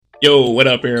Yo, what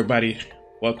up, everybody?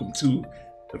 Welcome to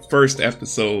the first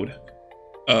episode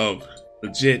of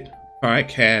LeJit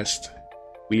Podcast.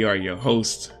 We are your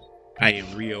hosts. I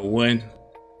am Rio One.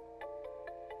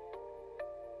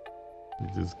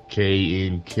 This is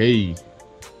K&K.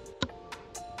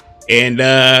 And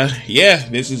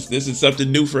this is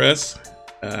something new for us.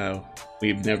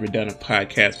 We've never done a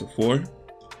podcast before.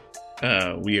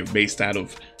 We are based out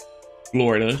of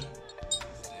Florida.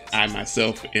 I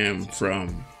myself am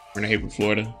from Haven,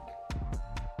 Florida.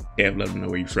 Kev, let me know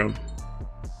where you're from.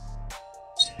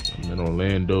 I'm in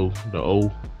Orlando, the O.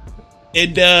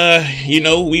 And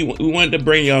we wanted to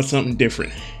bring y'all something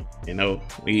different. You know,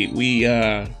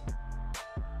 we're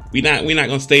not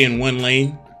gonna stay in one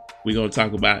lane. We're gonna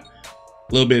talk about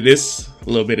a little bit of this, a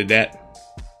little bit of that.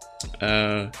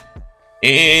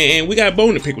 And we got a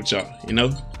bone to pick with y'all, you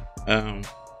know.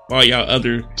 All y'all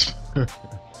other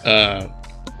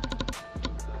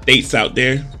states out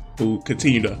there who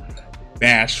continue to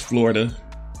bash Florida,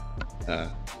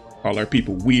 call our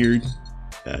people weird,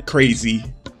 crazy,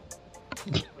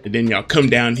 and then y'all come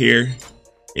down here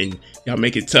and y'all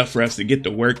make it tough for us to get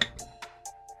to work.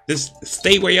 Just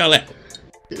stay where y'all at.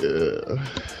 Yeah. You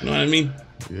know what I mean?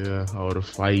 Yeah, all the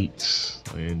fights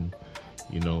and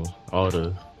all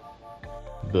the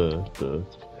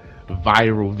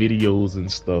viral videos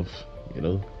and stuff,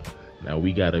 Now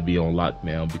we gotta be on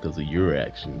lockdown because of your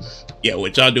actions. Yeah,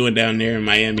 what y'all doing down there in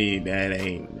Miami,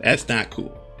 that's not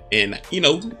cool. And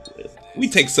we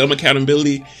take some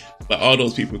accountability, but all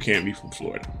those people can't be from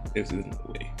Florida. This isn't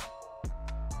the way.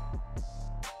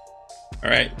 All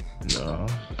right. No.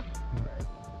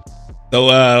 So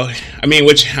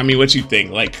what you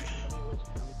think? Like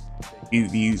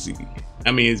these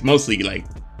it's mostly like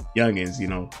youngins,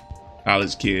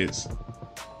 college kids.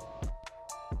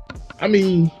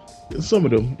 Some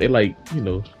of them, they like,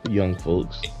 young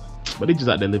folks, but they just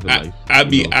out there living life. I'd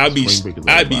be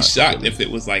shocked if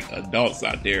it was like adults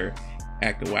out there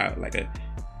acting wild. Like if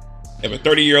a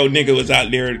 30-year-old nigga was out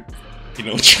there,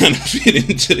 trying to fit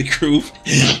into the groove.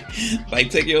 Like,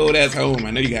 take your old ass home.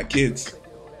 I know you got kids.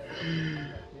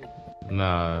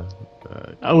 Nah,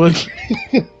 I was.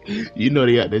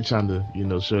 They out there trying to,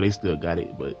 show they still got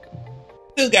it, but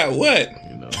still got what?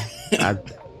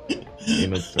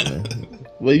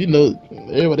 Well,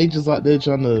 everybody just out there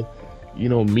trying to,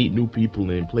 meet new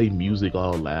people and play music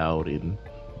all loud and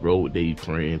roll with their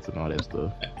friends and all that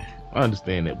stuff. I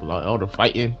understand that, but all the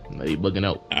fighting, they bugging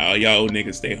out. Oh, y'all old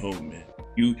niggas stay home, man.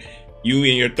 You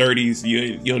in your 30s,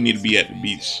 you don't need to be at the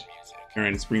beach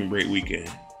during the spring break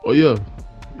weekend. Oh yeah.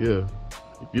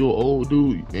 If you're an old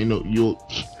dude, you'll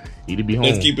need to be home.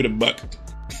 Let's keep it a buck.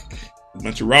 A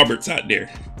bunch of Roberts out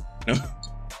there.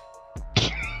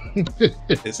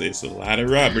 It's a lot of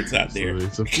Roberts out there. They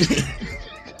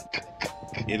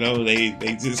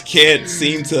just can't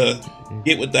seem to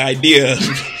get with the idea of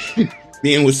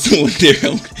being with someone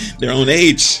their own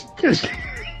age.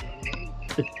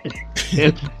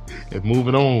 And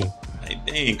moving on. Like,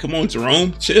 dang, come on,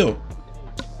 Jerome, chill.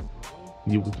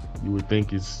 You would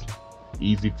think it's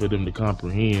easy for them to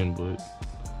comprehend, but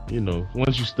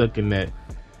once you're stuck in that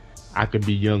I could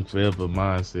be young forever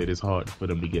mindset, it's hard for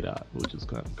them to get out, which is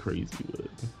kind of crazy, but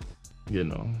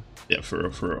yeah, for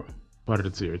real. Part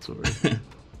of the territory. For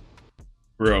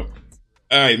real.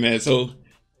 All right, man. So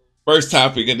first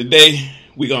topic of the day,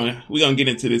 we're gonna get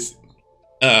into this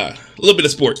a little bit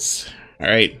of sports. All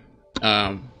right.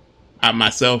 I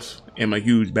myself am a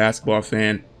huge basketball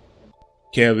fan.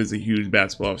 Kev is a huge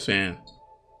basketball fan,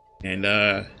 and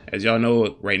as y'all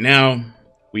know, right now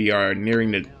we are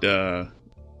nearing the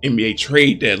NBA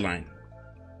trade deadline.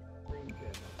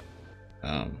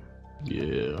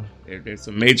 Yeah, there's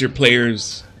some major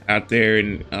players out there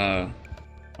on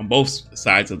both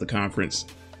sides of the conference.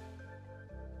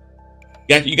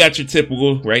 You got your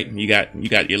typical, right? You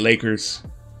got your Lakers,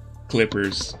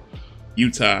 Clippers,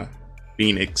 Utah,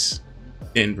 Phoenix,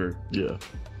 Denver. Yeah.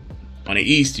 On the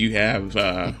East, you have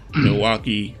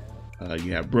Milwaukee,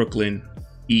 you have Brooklyn,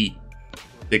 Heat,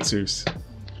 Sixers,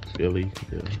 Philly.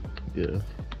 Yeah.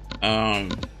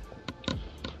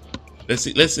 Let's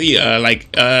see.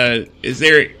 Is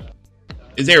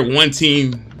there one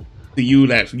team to you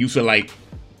that you feel like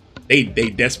they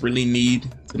desperately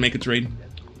need to make a trade,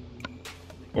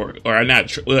 or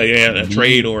not? A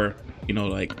trade, or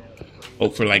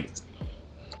hope for like.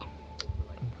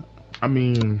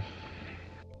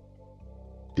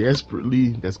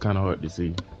 Desperately, that's kind of hard to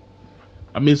see.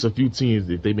 It's a few teams,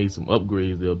 if they make some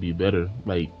upgrades, they'll be better.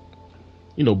 Like,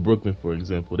 Brooklyn, for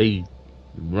example, they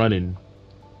running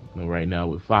right now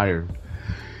with fire,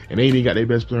 and they ain't even got their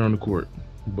best player on the court.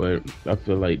 but I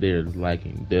feel like they're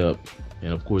lacking depth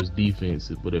and of course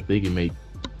defense. But if they can make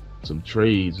some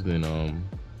trades, then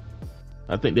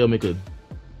I think they'll make a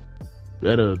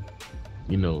better,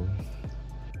 you know,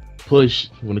 push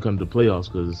when it comes to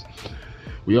playoffs, because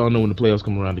we all know when the playoffs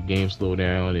come around, the games slow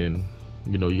down, and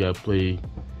you know you got to play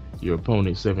your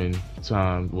opponent 7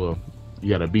 times. Well, you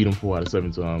got to beat them 4 out of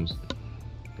 7 times,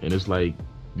 and it's like,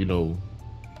 you know,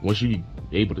 once you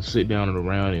able to sit down and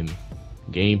around and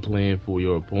game plan for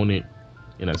your opponent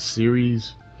in a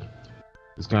series,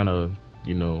 it's kind of,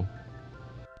 you know,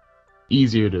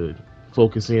 easier to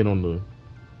focus in on the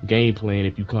game plan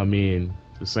if you come in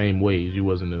the same way as you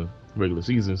was in the regular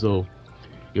season. So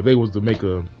if they was to make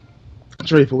a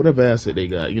trade for whatever asset they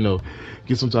got, you know,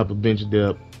 get some type of bench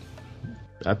depth,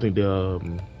 I think they'll,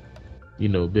 you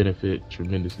know, benefit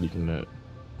tremendously from that,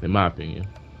 in my opinion.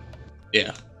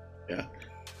 Yeah.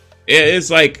 It's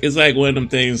like one of them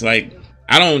things. Like,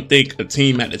 I don't think a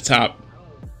team at the top.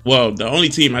 Well, the only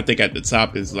team I think at the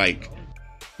top is like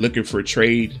looking for a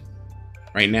trade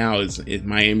right now is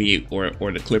Miami or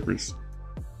the Clippers.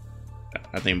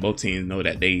 I think both teams know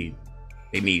that they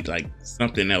need like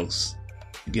something else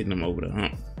getting them over the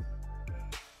hump.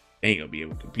 They ain't gonna be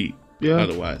able to compete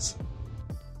otherwise.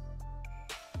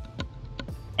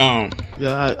 Yeah,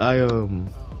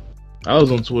 I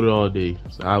was on Twitter all day,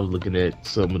 so I was looking at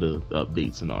some of the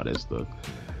updates and all that stuff.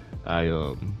 I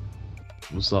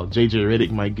saw JJ Redick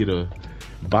might get a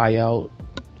buyout.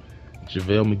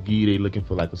 JaVale McGee, they looking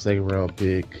for like a 2nd round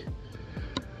pick.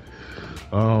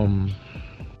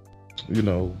 You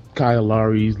know, Kyle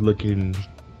Lowry's looking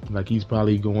like he's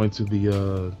probably going to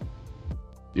the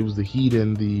it was the Heat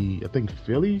and I think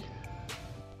Philly.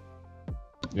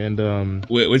 And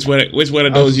which one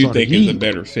of those you think is a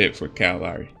better fit for Kyle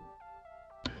Lowry?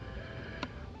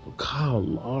 Kyle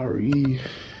Lowry,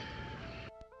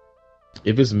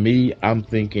 if it's me, I'm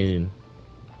thinking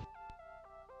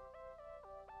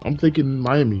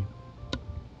Miami,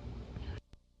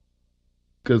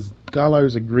 because Kyle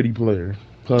Lowry's a gritty player,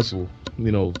 hustle,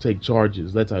 you know, take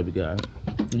charges, that type of guy.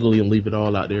 Really leave it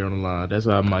all out there on the line. That's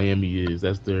how Miami is.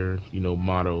 That's their, you know,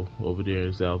 motto over there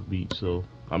in South Beach. So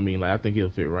I mean, like, I think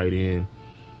he'll fit right in.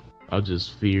 I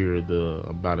just fear the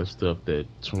amount of stuff that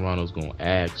Toronto's gonna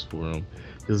ask for him,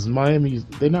 because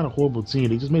they're not a horrible team.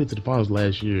 They just made it to the finals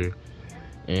last year,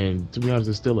 and to be honest,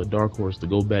 it's still a dark horse to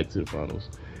go back to the finals.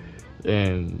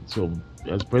 And so,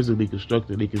 as presently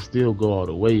constructed, they can still go all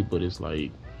the way, but it's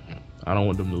like, I don't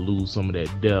want them to lose some of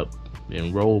that depth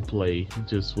and role play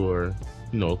just for,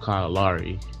 you know, Kyle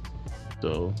Lowry.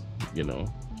 So, you know,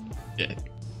 yeah.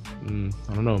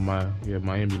 I don't know.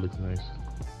 Miami looks nice.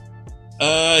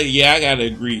 Yeah, I gotta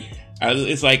agree.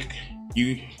 It's like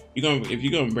if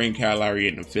you're gonna bring Kyle Lowry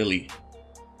into Philly,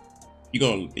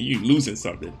 you losing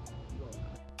something.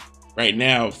 Right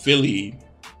now, Philly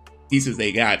pieces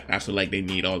they got, I feel like they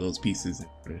need all those pieces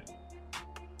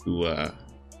to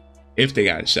if they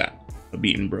got a shot of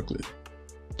beating Brooklyn.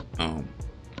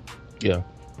 Yeah.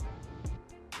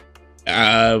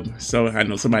 So I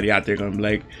know somebody out there gonna be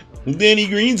like, well, Danny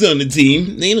Green's on the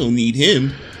team. They don't need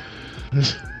him.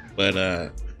 But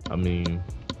I mean,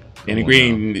 Danny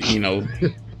Green, you know,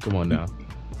 come on now.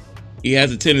 He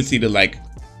has a tendency to like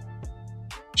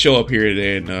show up here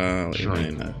in the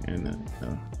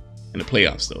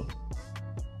playoffs, though.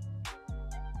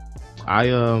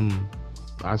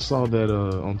 I saw that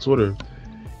on Twitter.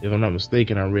 If I'm not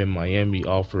mistaken, I read Miami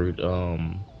offered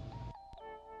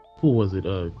who was it?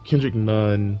 Kendrick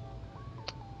Nunn,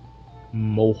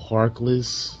 Mo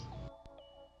Harkless,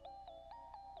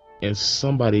 and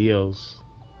somebody else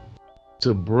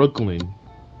to Brooklyn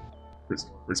for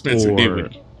Spencer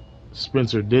Dinwiddie.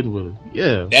 Spencer Dinwiddie,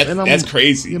 yeah, that's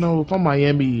crazy. You know, if I'm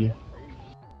Miami,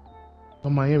 I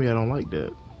don't like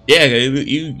that. Yeah,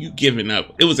 you giving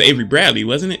up. It was Avery Bradley,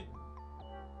 wasn't it?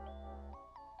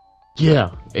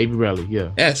 Yeah, Avery Bradley. Yeah,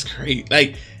 that's crazy.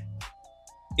 Like,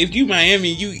 if you Miami,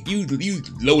 you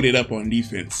loaded up on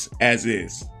defense as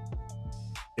is.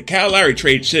 The Kyle Lowry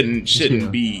trade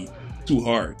shouldn't be too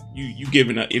hard. You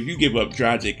giving up, if you give up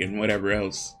Dragic and whatever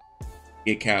else,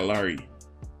 get Kyle Lowry.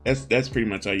 That's pretty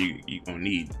much all you gonna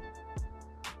need.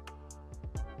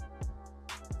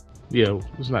 Yeah,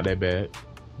 it's not that bad,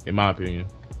 in my opinion.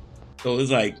 So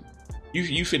it's like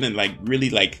you finna like really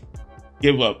like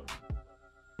give up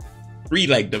 3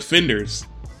 like defenders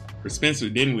for Spencer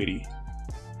Dinwiddie,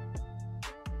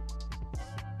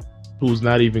 who's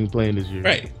not even playing this year,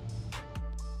 right?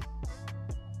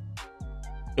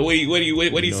 So what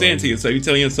are you saying to yourself? You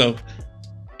telling yourself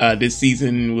this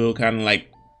season will kind of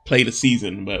like play the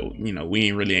season, but you know we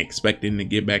ain't really expecting to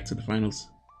get back to the finals,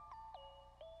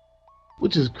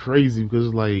 which is crazy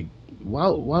because like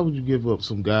why would you give up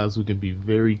some guys who can be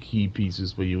very key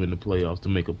pieces for you in the playoffs to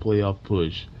make a playoff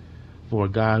push for a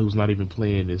guy who's not even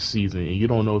playing this season, and you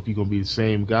don't know if he's gonna be the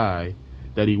same guy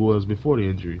that he was before the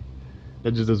injury?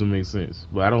 That just doesn't make sense.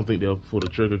 But I don't think they'll pull the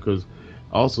trigger because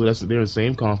also they're in the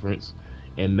same conference,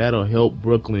 and that'll help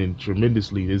Brooklyn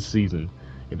tremendously this season.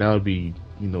 And that would be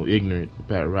ignorant for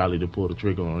Pat Riley to pull the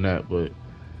trigger on that. But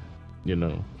the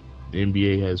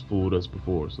NBA has fooled us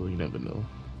before, so you never know.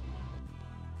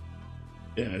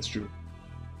 Yeah, that's true.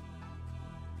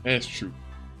 That's true.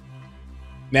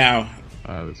 Now,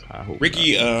 I hope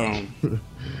Ricky,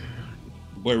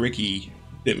 boy, Ricky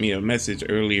sent me a message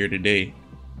earlier today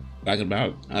talking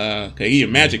about cause he's a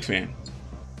Magic fan.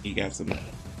 He got some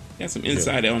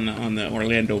insight on the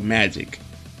Orlando Magic,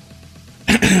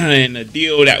 and the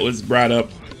deal that was brought up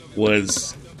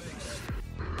was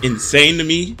insane to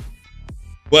me.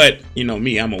 But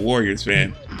me, I'm a Warriors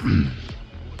fan.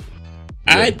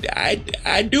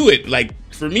 I do it. Like,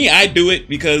 for me, I do it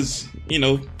because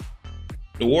the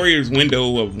Warriors'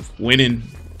 window of winning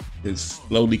is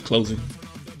slowly closing.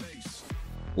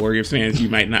 Warriors fans, you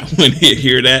might not want to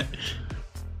hear that,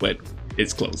 but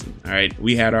it's closing. All right,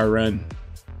 we had our run.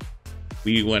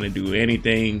 We want to do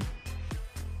anything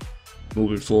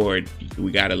moving forward.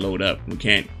 We got to load up. We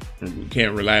can't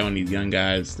rely on these young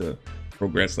guys to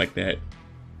progress like that.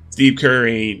 Steve Kerr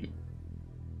ain't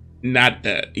not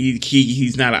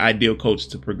he's not an ideal coach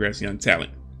to progress young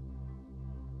talent.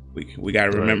 We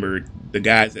got to remember the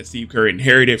guys that Steve Kerr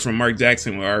inherited from Mark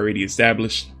Jackson were already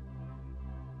established.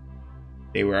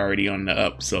 They were already on the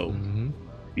up, so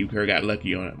Steve Kerr got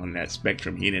lucky on that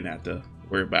spectrum. He didn't have to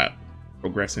worry about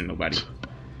progressing nobody.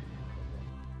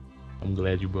 I'm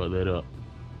glad you brought that up.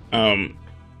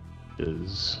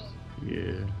 'Cause,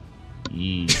 yeah.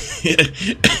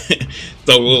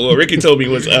 So what Ricky told me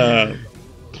was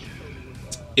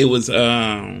it was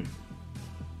Aaron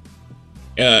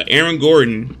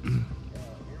Gordon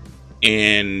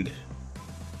and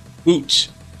Vooch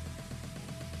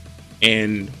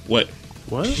and what?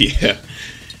 Yeah,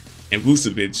 and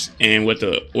Vucevic, and what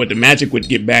the Magic would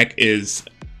get back is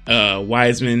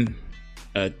Wiseman,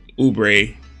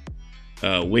 Oubre,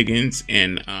 Wiggins,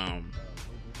 and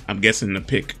I'm guessing the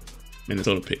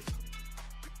Minnesota pick.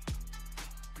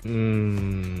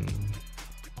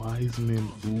 Wiseman,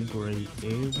 Oubre,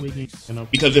 and Wiggins.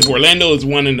 Because if Orlando is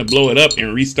wanting to blow it up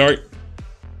and restart,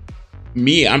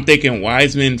 I'm thinking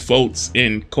Wiseman, Fultz,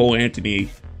 and Cole Anthony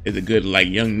is a good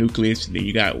young nucleus. Then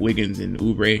you got Wiggins and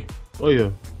Oubre. Oh yeah.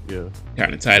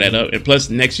 Kind of tie that up, and plus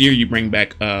next year you bring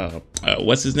back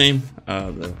what's his name?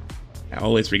 I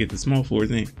always forget the small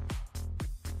forward's name.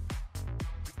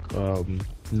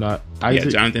 Not Isaac.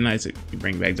 Yeah, Jonathan Isaac. You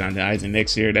bring back Jonathan Isaac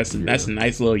next year. That's a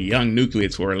nice little young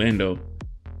nucleus for Orlando.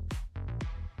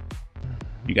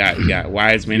 You got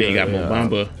Wiseman and you got Mo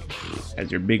Bamba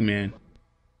as your big man.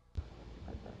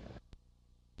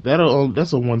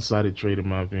 That's a one-sided trade in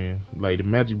my opinion. Like, the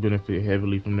Magic benefit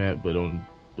heavily from that, but on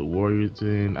the Warriors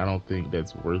end, I don't think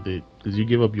that's worth it because you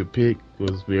give up your pick.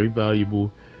 It was very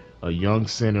valuable, a young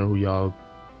center who y'all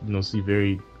see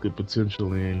very good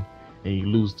potential in, and you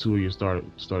lose two of your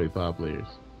starting five players.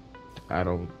 I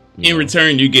don't. In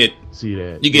return, you get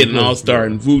an all-star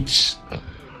in Vooch,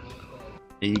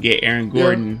 and you get Aaron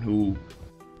Gordon, who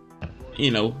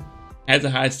has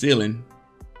a high ceiling.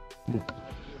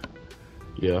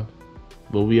 Yeah,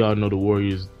 but we all know the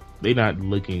Warriors, they're not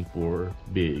looking for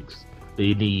bigs.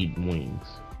 They need wings.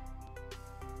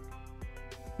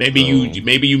 Maybe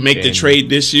you make the trade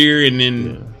this year, and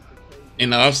then in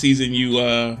the offseason you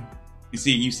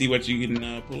see what you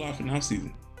can pull off in the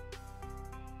offseason.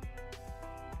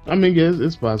 I mean, yes,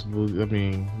 it's possible. I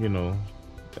mean,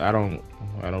 I don't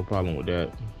have no problem with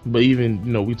that. But even,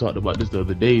 we talked about this the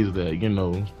other day, is that,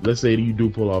 let's say you do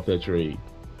pull off that trade.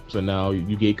 So now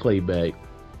you get Clay back.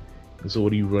 And so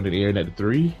what are you running, Aaron at the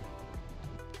 3?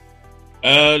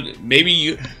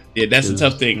 Maybe that's a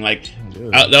tough thing.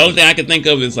 The only thing I can think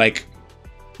of is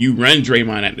you run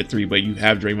Draymond at the 3, but you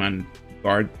have Draymond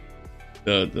guard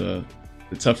the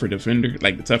tougher defender,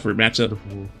 the tougher matchup.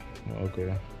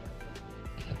 Okay.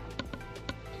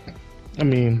 I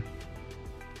mean,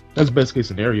 that's best case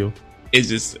scenario. It's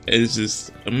just I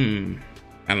don't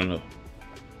know.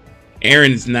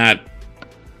 Aaron's not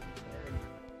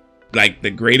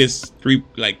the greatest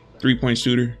three-point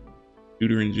shooter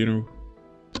in general.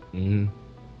 Mm-hmm.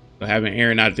 So having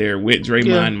Aaron out there with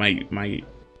Draymond might.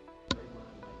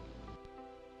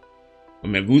 I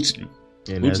mean, Vooch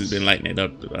has been lighting it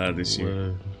up this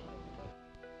year.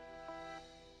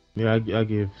 Yeah, I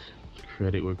give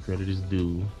credit where credit is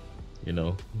due,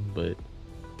 but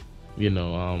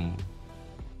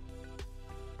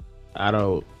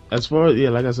as far as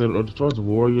like I said, as far as the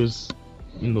Warriors,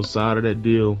 side of that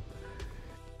deal,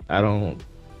 I don't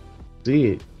see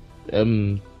it.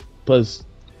 Plus,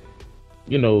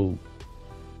 I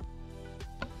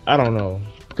don't know,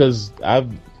 because I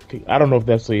don't know if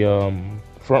that's a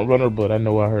front runner, but I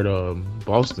know I heard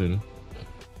Boston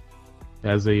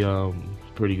has a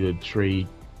pretty good trade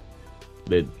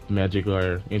that Magic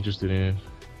are interested in.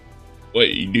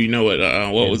 Wait, do you know what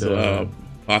was the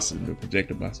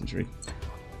projected Boston trade?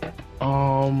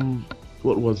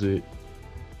 What was it?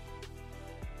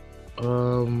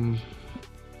 I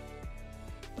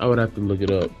would have to look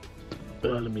it up.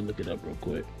 Let me look it up real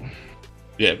quick.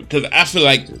 Yeah, because I feel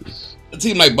like a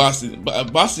team like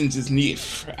Boston just need.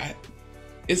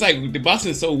 It's like the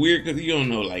Boston is so weird because you don't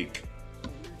know like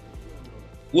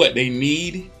what they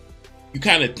need. You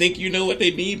kind of think you know what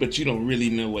they need, but you don't really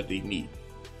know what they need.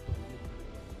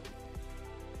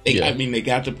 I mean, they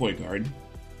got the point guard,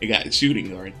 they got the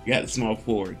shooting guard, they got the small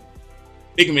forward.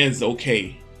 Big man's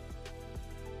okay.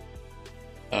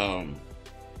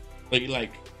 But you're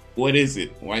like, what is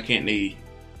it? Why can't they?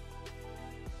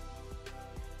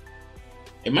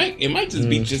 It might just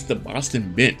be just the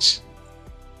Boston bench.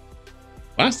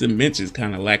 Boston bench is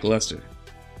kind of lackluster.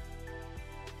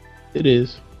 It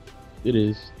is.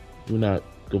 We're not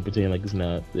gonna pretend like it's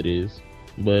not. It is,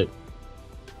 but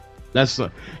that's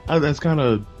kind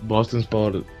of Boston's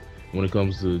fault when it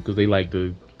comes to, because they like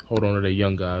to hold on to their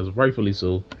young guys, rightfully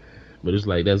so. But it's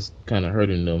like that's kind of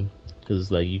hurting them, because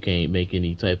it's like you can't make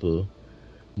any type of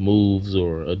moves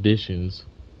or additions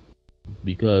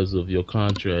because of your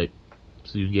contract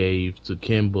you gave to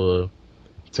Kemba,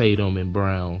 Tatum, and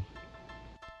Brown.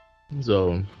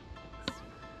 So,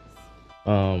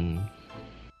 now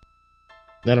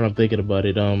that I'm thinking about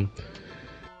it, I'm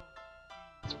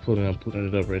putting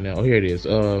it up right now. Oh, here it is.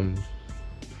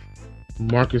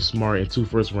 Marcus Smart and 2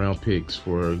 first-round picks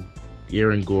for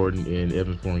Aaron Gordon and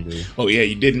Evan Fournier. Oh yeah,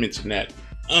 you did mention that.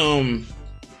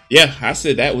 Yeah, I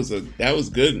said that was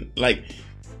good. Like,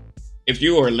 if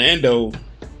you're Orlando,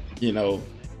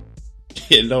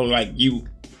 like you.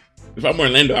 If I'm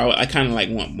Orlando, I kind of like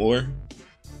want more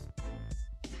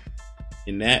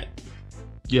in that.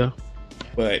 Yeah.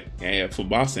 But yeah, for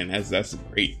Boston, that's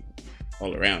great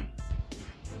all around.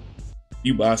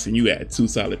 You Boston, you had 2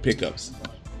 solid pickups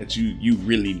that you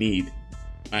really need, in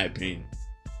my opinion.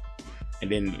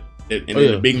 And then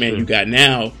the big man you got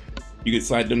now, you can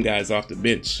slide them guys off the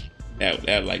bench.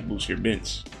 That like boost your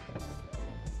bench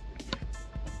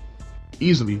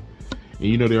easily.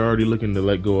 And they're already looking to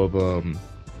let go of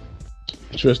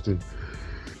Tristan.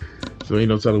 So ain't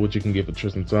no telling what you can get for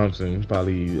Tristan Thompson.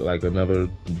 Probably like another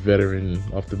veteran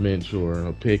off the bench or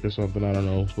a pick or something. I don't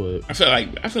know, but I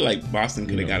feel like Boston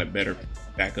could have got a better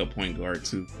backup point guard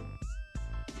too.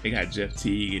 They got Jeff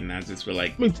Teague, and I just feel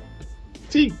like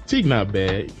Teague not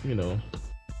bad, but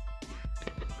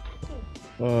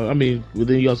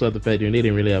then you also have the fact that they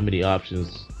didn't really have many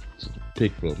options to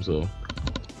pick from. So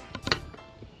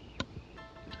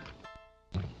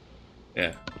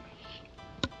yeah.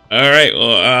 All right.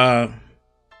 Well,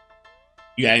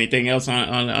 you got anything else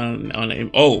on the?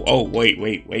 Oh, wait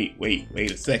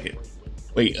a second.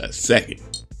 Wait a second.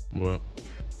 What?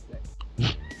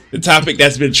 The topic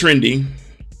that's been trending,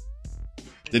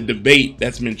 the debate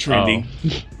that's been trending.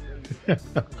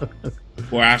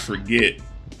 Before I forget,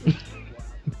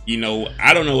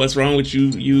 I don't know what's wrong with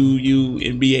you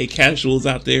NBA casuals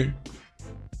out there.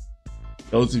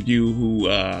 Those of you who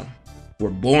were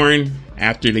born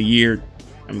after the year,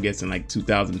 I'm guessing like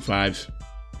 2005.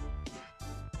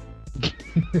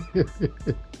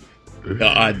 The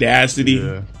audacity,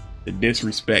 the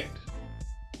disrespect,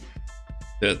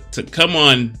 to come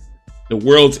on the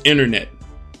world's internet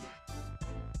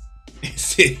and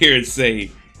sit here and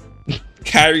say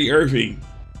Kyrie Irving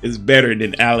is better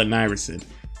than Allen Iverson.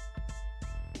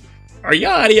 Are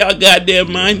y'all out of y'all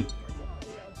goddamn mind?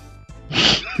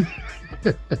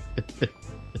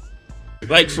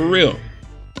 Like, for real.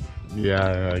 Yeah,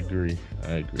 I agree.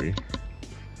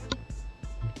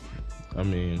 I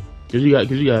mean,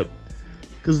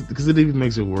 because it even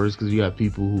makes it worse because you got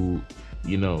people who,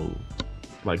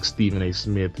 like Stephen A.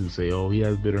 Smith, who say, "Oh, he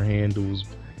has better handles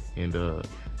and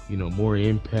more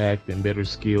impact and better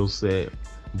skill set,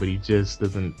 but he just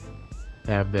doesn't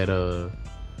have that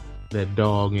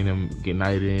dog in him, get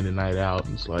night in and night out."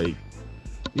 And it's like,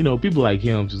 people like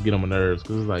him just get on my nerves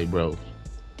because it's like, bro,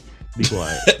 be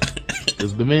quiet.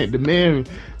 Because the man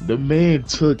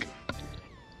took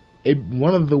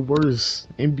one of the worst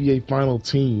NBA final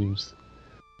teams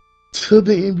to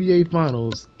the NBA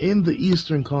Finals in the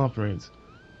Eastern Conference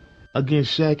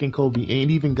against Shaq and Kobe,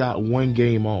 and even got one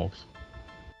game off.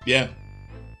 Yeah.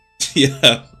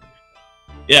 Yeah.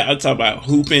 Yeah, I'm talking about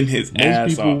hooping his ass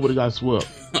Most people off. would have got swept.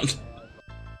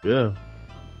 Yeah.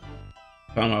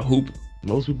 Talking about hoop.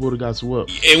 Most people would have got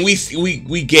swept. And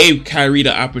we gave Kyrie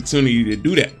the opportunity to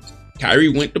do that. Kyrie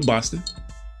went to Boston,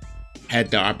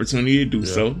 had the opportunity to do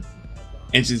so,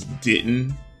 and just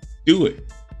didn't do it.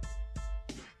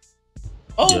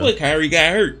 But Kyrie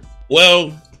got hurt.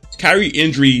 Well, Kyrie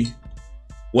injury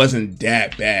wasn't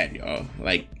that bad, y'all.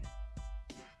 Like,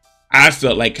 I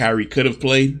felt like Kyrie could have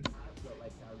played.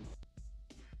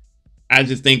 I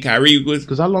just think Kyrie was.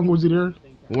 Because how long was he there?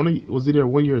 Was he there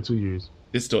 1 year or 2 years?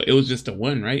 It was just a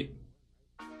one, right?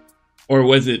 Or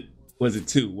was it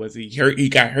two? Was he hurt? He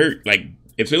got hurt. Like,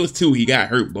 if it was two, he got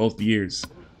hurt both years.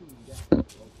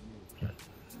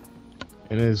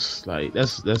 And it's like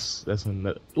that's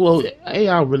another. Well,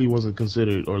 AI really wasn't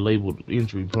considered or labeled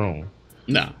injury prone.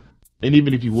 No. And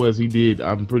even if he was,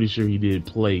 I'm pretty sure he did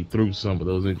play through some of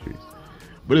those injuries.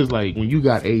 But it's like when you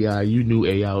got AI, you knew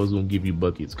AI was gonna give you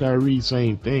buckets. Kyrie,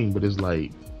 same thing, but it's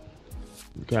like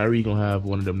Kyrie gonna have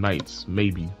one of them nights,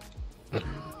 maybe,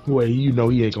 where he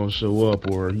ain't gonna show up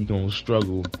or he gonna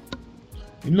struggle.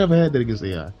 You never had that against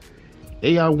AI.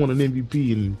 AI won an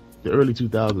MVP in the early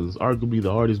 2000s, arguably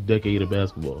the hardest decade of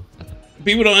basketball.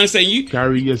 People don't understand.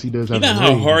 Kyrie, yes, he does have. You know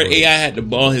how hard AI had to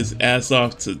ball his ass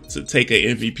off to take an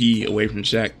MVP away from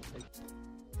Shaq?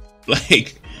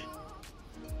 Like,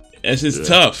 that's just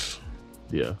tough.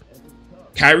 Yeah.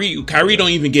 Kyrie don't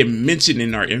even get mentioned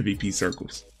in our MVP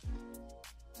circles.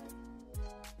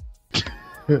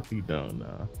 He don't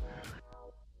know.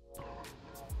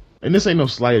 And this ain't no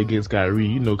slight against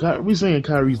Kyrie. We saying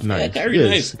Kyrie's nice. Yeah,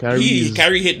 Kyrie's nice.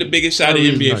 Kyrie hit the biggest shot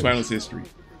in NBA Finals history.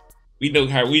 We know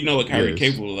what Kyrie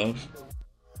capable of.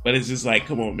 But it's just like,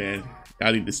 come on, man.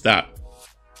 Y'all need to stop.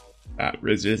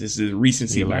 This is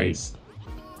recency bias.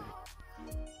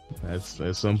 That's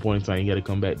at some point in time you got to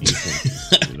come back to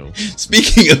your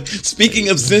senses, Speaking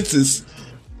of senses,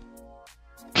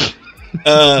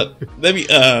 let me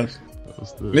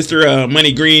Mr.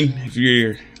 Money Green, if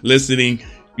you're listening,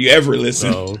 if you ever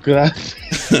listen. Oh God.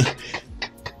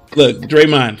 Look,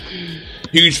 Draymond,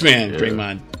 huge fan,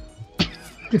 Draymond.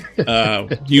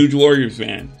 Huge Warriors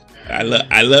fan.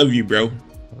 I love you, bro.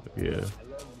 Yeah.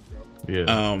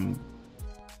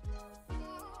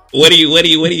 What are you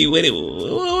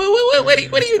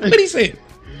saying?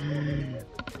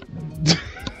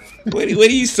 What are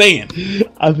you saying?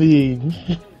 I mean,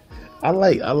 I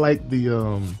like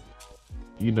the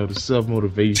the self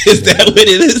motivation. Is that what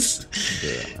it is?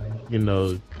 And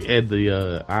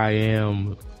the I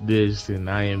am this and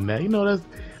I am that.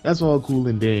 That's all cool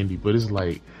and dandy, but it's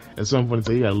like at some point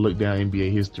you gotta look down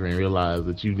NBA history and realize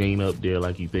that you ain't up there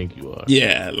like you think you are.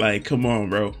 Yeah, like come on,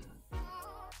 bro.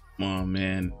 Come on,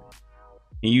 man.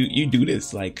 And you do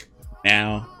this like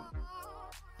now.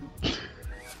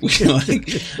 I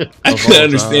could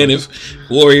understand if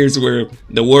Warriors were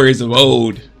the Warriors of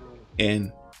old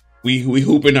and we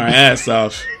hooping our ass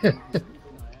off.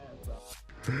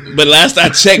 But last I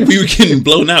checked, we were getting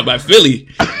blown out by Philly.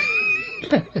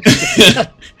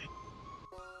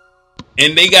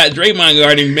 And they got Draymond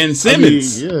guarding Ben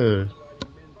Simmons.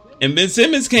 And Ben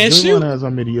Simmons can't shoot. Draymond has how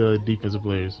many defensive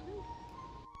players?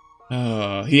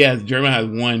 Draymond has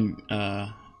one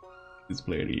defensive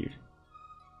player of the year.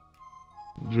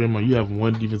 Draymond, you have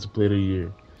one defensive player of the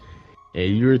year.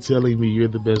 And you're telling me you're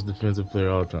the best defensive player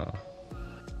all time.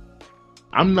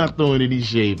 I'm not throwing any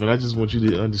shade, but I just want you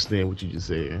to understand what you just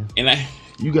said.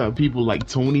 You got people like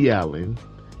Tony Allen,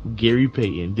 Gary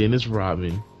Payton, Dennis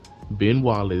Rodman, Ben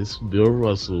Wallace, Bill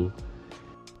Russell,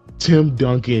 Tim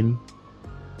Duncan,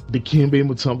 Dikembe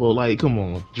Mutombo. Like, come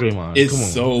on, Draymond. It's come on,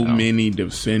 so many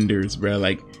defenders, bro.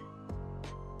 Like,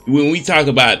 when you talk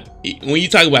about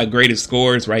greatest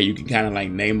scorers, right? You can kind of like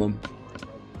name them.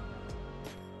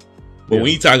 But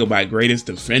when you talk about greatest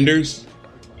defenders,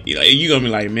 you're gonna be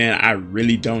like, man, I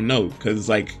really don't know, because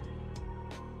like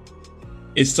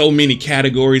it's so many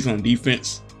categories on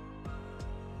defense,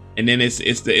 and then it's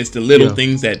the little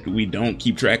things that we don't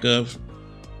keep track of.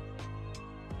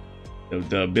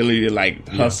 The ability to like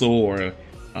hustle or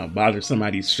bother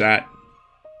somebody's shot,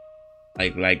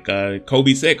 like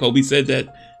Kobe said. Kobe said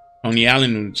that Tony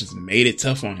Allen just made it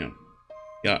tough on him.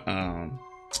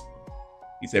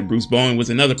 He said Bruce Bowen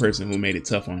was another person who made it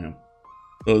tough on him.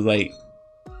 So it's like,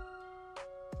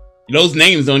 those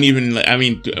names don't even, I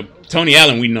mean, Tony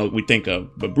Allen we think of,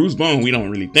 but Bruce Bowen we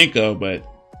don't really think of. But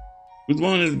Bruce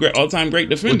Bowen is a all-time great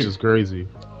defender, which is crazy.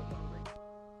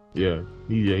 Yeah,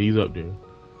 he's up there.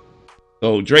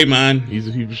 So Draymond,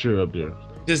 he's for sure up there.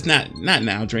 Just not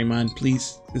now, Draymond.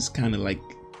 Please, just kind of like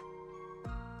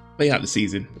play out the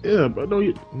season. Yeah, but know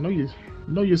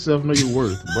yourself, know your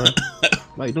worth, bro.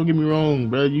 Like, don't get me wrong,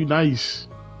 bro. You nice.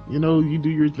 You know, you do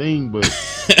your thing, but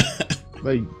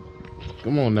like,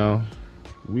 come on now.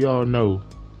 We all know.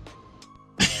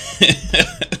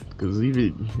 Because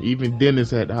even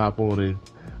Dennis had to hop on.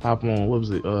 What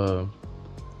was it? Not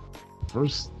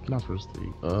first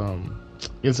thing.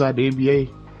 Inside the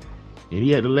NBA, and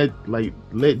he had to let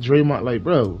Draymond, like,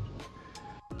 bro.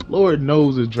 Lord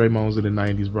knows if Draymond was in the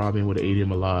 '90s, Robin would have ate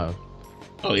him alive.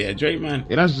 Oh yeah, Draymond.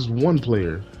 And that's just one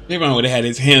player. Draymond would have had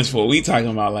his hands full. We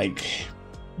talking about like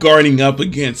guarding up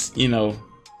against, Malone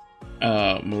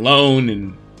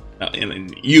and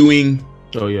Ewing.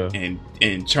 Oh yeah,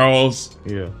 and Charles.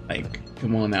 Yeah, like,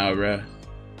 come on now, bro.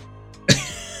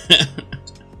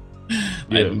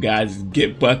 Like, them guys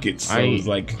get buckets. So it was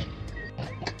like,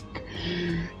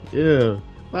 yeah,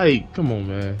 like, come on,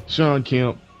 man. Sean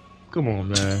Kemp, come on,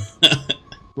 man.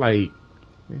 Like,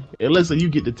 unless you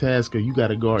get the task of you got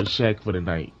to guard Shaq for the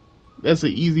night. That's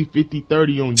an easy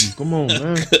 50-30 on you. Come on,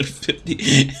 man.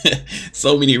 50.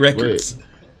 So many records.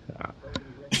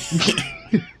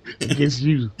 Against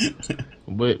you.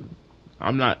 But I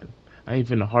ain't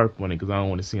finna harp on it because I don't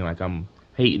want to seem like I'm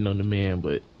hating on the man.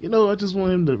 But, I just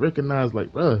want him to recognize,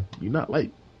 like, bruh, you're not like,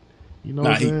 what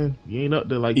I'm saying? You ain't up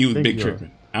there like he was big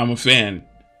tripping. I'm a fan.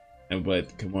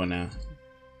 But come on now.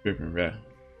 Tripping, bruh.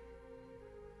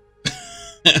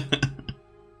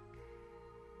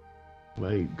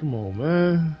 Like, come on,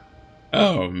 man.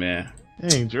 Oh, man.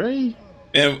 Dang, Dre.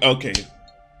 Okay.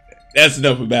 That's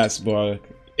enough of basketball.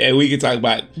 Yeah, we can talk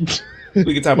about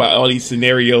all these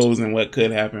scenarios and what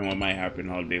could happen, what might happen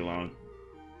all day long.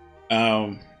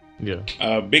 Yeah.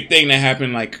 Big thing that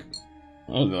happened like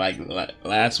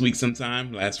last week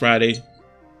sometime, last Friday.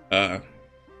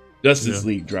 Justice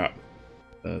League dropped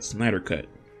Snyder Cut.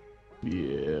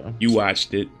 Yeah. You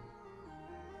watched it.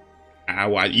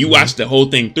 You watched the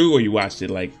whole thing through, or you watched it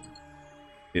like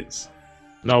it's?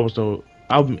 No, so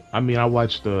I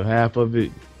watched half of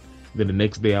it. Then the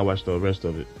next day I watched the rest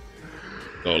of it.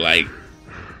 So like,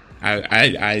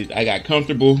 I got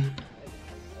comfortable.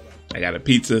 I got a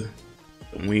pizza,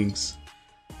 some wings,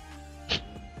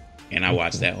 and I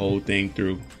watched that whole thing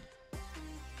through.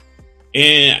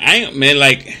 And it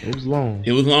was long.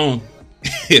 It was long,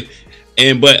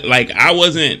 but like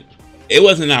it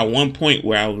wasn't at one point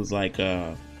where I was like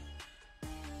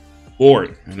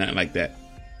bored or nothing like that.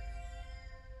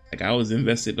 Like, I was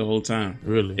invested the whole time.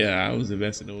 Really? Yeah, I was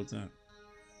invested the whole time.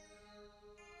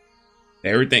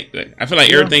 Everything. I feel like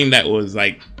everything that was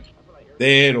like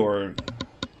dead or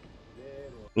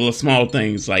little small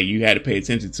things, like, you had to pay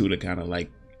attention to kind of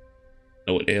like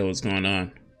know what the hell was going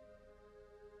on.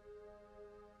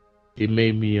 It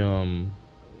made me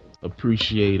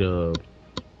appreciate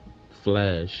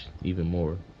Flash even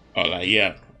more. Oh, like,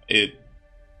 yeah, it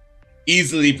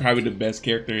easily probably the best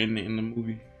character in the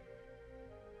movie.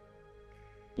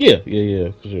 Yeah,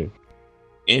 for sure.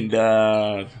 And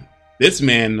this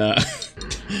man,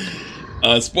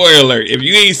 spoiler alert, if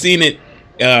you ain't seen it,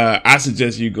 I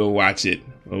suggest you go watch it.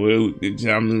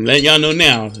 I'm letting y'all know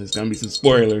now, there's gonna be some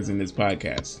spoilers in this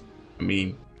podcast. I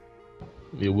mean,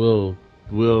 it will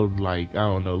like, I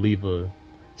don't know, leave a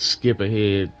skip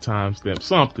ahead timestamp,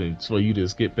 something for you to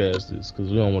skip past this,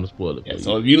 because we don't want to spoil it. Yeah,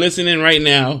 so if you're listening right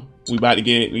now, we about to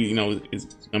get, it's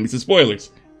gonna be some spoilers.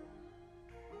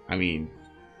 I mean,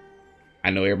 I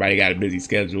know everybody got a busy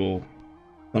schedule.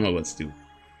 Some of us do.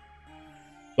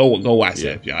 Go watch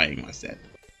that if y'all ain't watched that.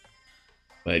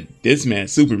 But this man,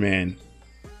 Superman,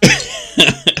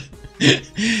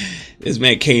 this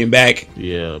man came back.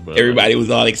 Yeah, bro. Everybody was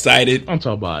all excited. I'm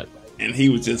talking about. And he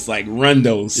was just like, run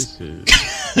those.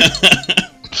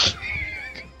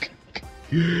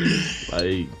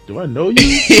 Like, do I know you?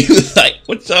 He was like,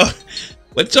 what y'all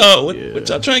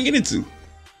trying to get into?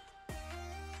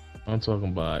 I'm talking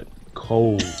about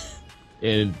cold.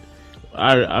 And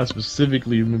I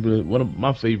specifically remember one of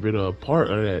my favorite part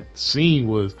of that scene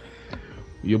was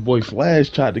your boy Flash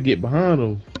tried to get behind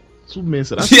him. Superman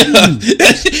said, I see you.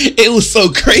 It was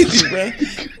so crazy, bro.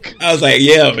 I was like,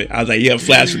 yeah,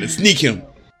 Flash would sneak him.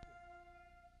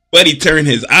 But he turned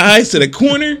his eyes to the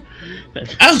corner.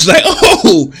 I was like,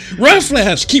 oh, run,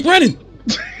 Flash, keep running.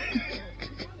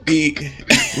 What you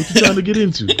trying to get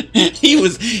into?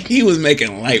 He was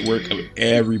making light work of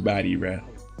everybody, bro.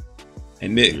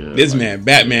 And this man,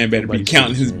 Batman, better be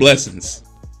counting his blessings.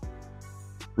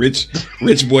 Rich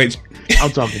boy.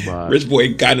 I'm talking about. Rich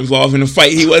boy got involved in a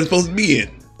fight he wasn't supposed to be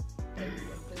in.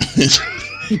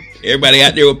 Everybody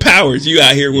out there with powers. You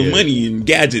out here with money and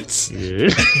gadgets.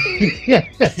 Yeah.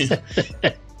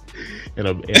 and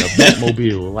a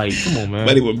Batmobile. Like, come on, man.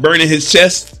 Buddy was burning his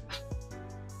chest.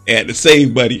 Had to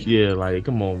save Buddy. Yeah, like,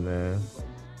 come on, man.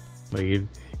 Like,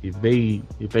 if they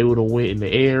would have went in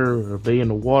the air or if they in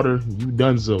the water, you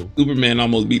done so. Superman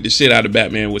almost beat the shit out of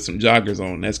Batman with some joggers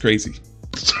on. That's crazy.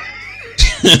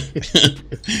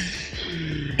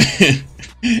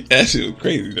 That shit was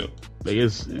crazy though. Like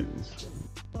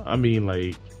I mean,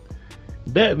 like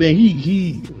Batman,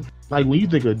 he like when you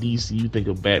think of DC, you think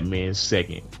of Batman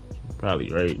second,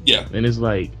 probably, right? Yeah. And it's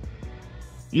like,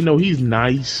 you know, he's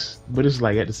nice, but it's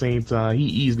like at the same time, he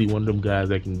easily one of them guys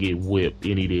that can get whipped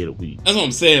any day of the week. That's what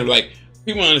I'm saying. Like,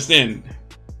 people understand.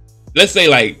 Let's say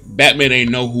like Batman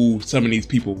ain't know who some of these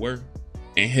people were,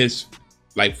 and his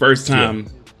like first time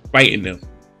fighting them,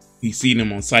 he seen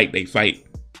them on sight. They fight.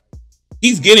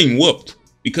 He's getting whooped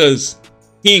because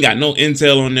he ain't got no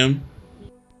intel on them.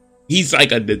 He's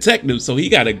like a detective, so he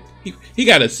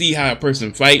gotta see how a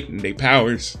person fight and their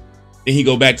powers. Then he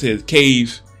go back to his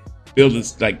cave, build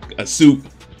a suit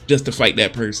just to fight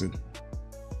that person.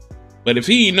 But if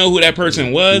he didn't know who that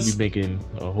person was, he'd be making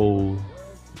a whole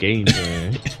game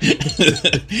plan.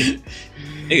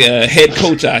 A head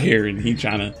coach out here, and he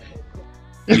trying to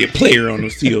be a player on the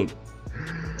field.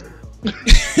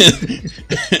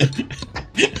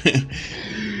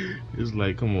 It's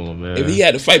like, come on, man. If he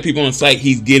had to fight people on sight,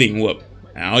 he's getting whooped.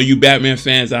 Now, all you Batman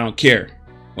fans, I don't care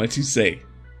what you say.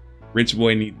 Rich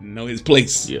boy need to know his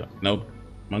place. Yeah. No,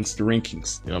 amongst the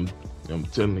rankings. Yeah, I'm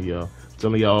telling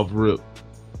y'all off rip.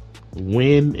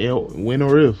 When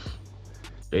or if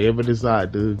they ever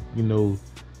decide to, you know,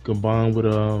 combine with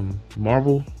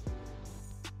Marvel,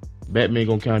 Batman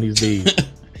gonna count his days.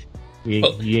 He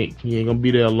ain't gonna be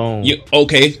there alone.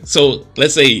 Okay, so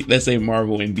let's say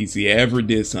Marvel and DC ever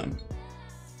did something,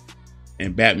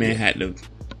 and Batman had to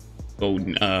go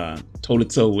toe to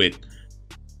toe with.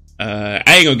 I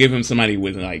ain't gonna give him somebody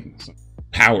with like some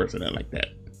powers or nothing like that.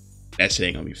 That shit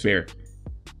ain't gonna be fair.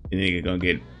 The nigga gonna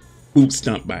get boot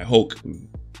stumped by Hulk.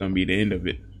 Gonna be the end of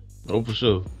it. Oh, for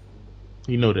sure.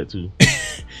 You know that too.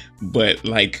 But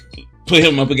like, put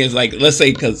him up against like, let's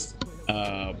say, because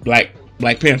Black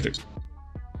Panther.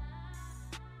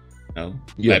 No,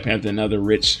 yeah. Black Panther, another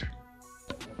rich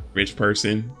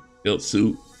person, built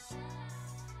suit.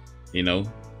 You know,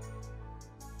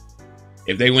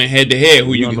 if they went head to head,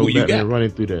 who you got running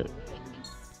through that?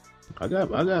 I got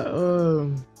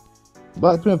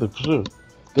Black Panther for sure.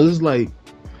 Cause it's like,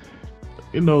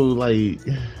 you know,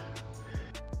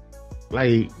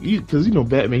 cause you know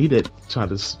Batman, he that try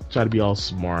to be all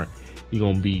smart. He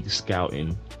gonna be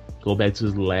scouting, go back to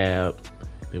his lab.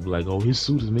 They be like, oh, his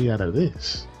suit is made out of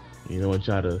this. You know, and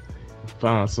try to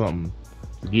find something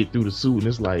to get through the suit. And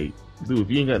it's like, dude, if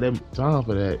you ain't got that time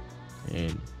for that,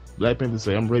 and Black Panther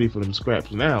say, I'm ready for them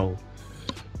scraps now,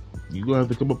 you gonna have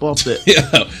to come up off that.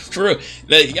 Yeah, for real.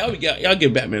 Like, y'all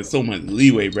give Batman so much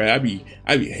leeway, bro. I be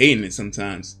hating it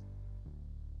sometimes.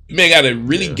 Man got a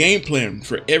really game plan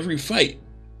for every fight.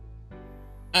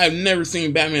 I've never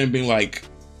seen Batman being like,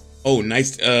 oh,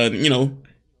 nice, you know,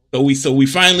 so we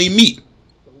finally meet.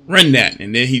 Run that,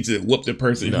 and then he just whooped the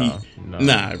person.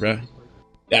 Nah, bro.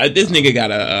 This nigga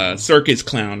got a circus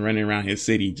clown running around his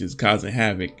city just causing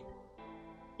havoc.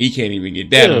 He can't even get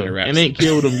that on the wraps. And ain't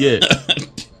killed him yet.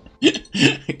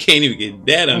 Can't even get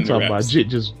that on the wraps. I'm talking about JIT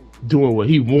just doing what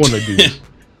he wanna do.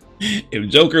 If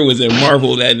Joker was at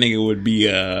Marvel, that nigga would be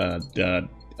a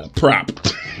prop.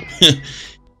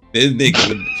 This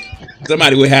nigga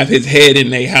somebody would have his head in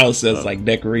their house as like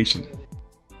decoration.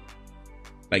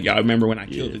 Like, y'all remember when I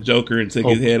killed the Joker and took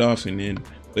his head off and then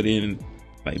put in,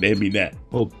 like, that'd be that.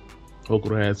 Hulk would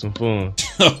have had some fun.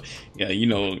 Yeah, you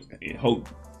know, Hulk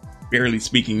barely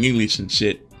speaking English and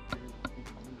shit.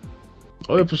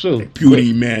 Oh, yeah, for sure. Like,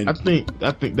 beauty, man. I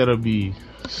think that'll be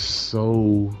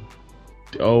so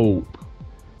dope.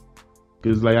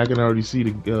 Cause like I can already see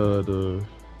the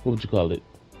what would you call it?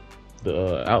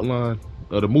 The outline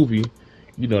of the movie.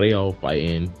 You know, they all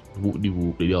fighting,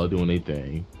 whoop-de-whoop, they all doing their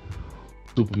thing.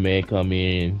 Superman come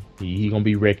in, he gonna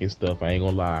be wrecking stuff. I ain't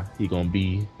gonna lie, he gonna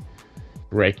be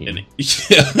wrecking. And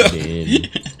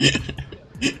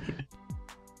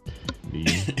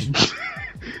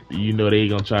you know they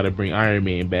gonna try to bring Iron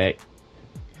Man back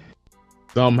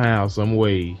somehow, some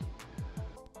way.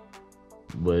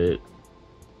 But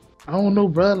I don't know,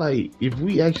 bro. Like, if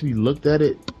we actually looked at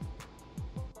it,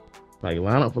 like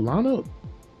lineup for lineup,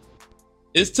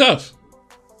 it's tough.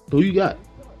 Who you got?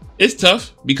 It's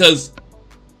tough because,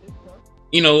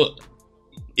 you know,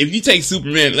 if you take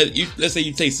Superman, let's say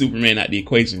you take Superman out the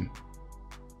equation,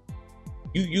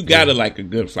 you gotta like a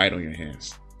good fight on your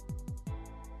hands.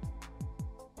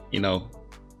 You know,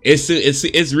 it's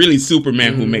really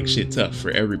Superman who makes shit tough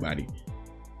for everybody.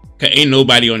 'Cause ain't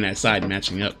nobody on that side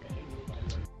matching up.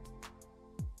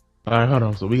 All right, hold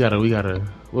on. So we gotta.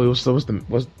 Wait, so what's the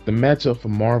matchup for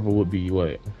Marvel would be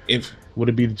what? If Would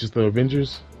it be just the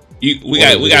Avengers? we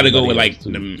got to go with like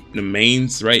the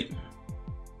mains, right?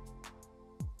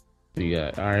 So you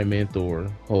got Iron Man, Thor,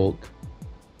 Hulk,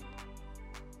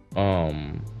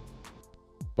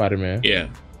 Spider-Man. Yeah.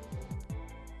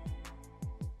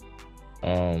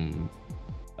 I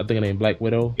think it named Black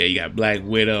Widow. Yeah, you got Black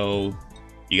Widow,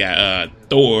 you got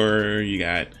Thor, you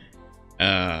got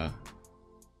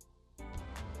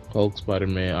Hulk,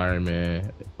 Spider-Man, Iron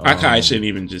Man. Hawkeye shouldn't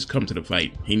even just come to the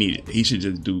fight. He should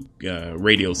just do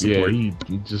radio support. Yeah,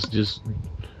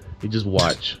 he just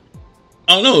watch.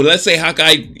 Oh no, let's say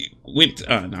Hawkeye went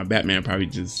now Batman probably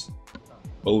just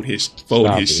fold his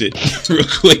shit real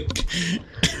quick.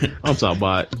 I'm talking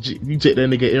about you take that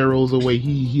nigga arrows away,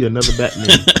 he another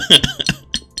Batman.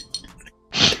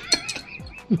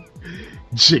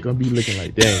 Shit gonna be looking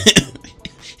like dang.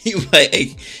 He was like,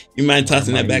 hey, you mind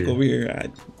tossing that back over here?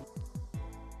 Like,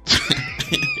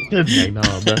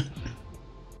 nah, bro.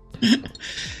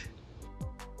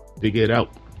 They get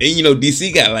out. And you know,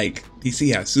 DC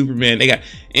has Superman. They got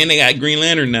Green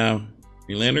Lantern now.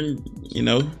 Green Lantern, you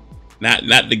know,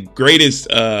 not the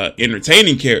greatest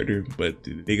entertaining character, but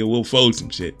the nigga will fold some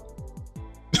shit.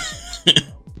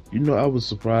 You know, I was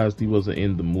surprised he wasn't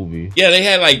in the movie. Yeah, they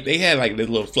had like this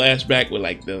little flashback with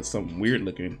like some weird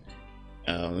looking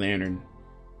lantern,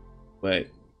 but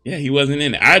yeah, he wasn't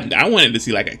in it. I wanted to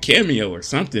see like a cameo or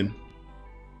something,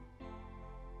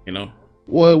 you know.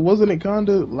 Well, wasn't it kind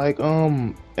of like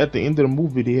at the end of the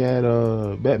movie they had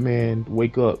Batman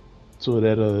wake up to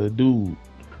that dude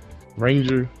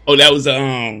Ranger. Oh, that was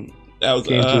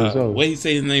what he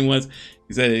said his name was.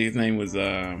 He said his name was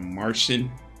Martian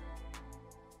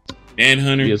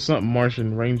Manhunter. Yeah, something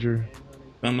Martian Ranger,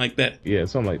 something like that. Yeah,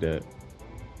 something like that.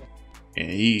 And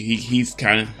he's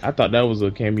kind of. I thought that was a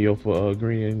cameo for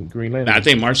Green Lantern. I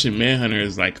think Martian Manhunter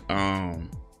is like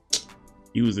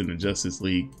he was in the Justice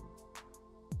League.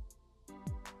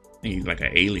 I think he's like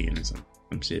an alien or some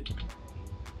shit.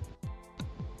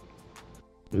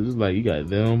 It's just like you got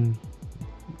them.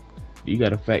 You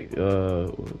got a fact.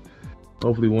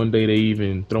 Hopefully one day they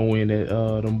even throw in that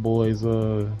them boys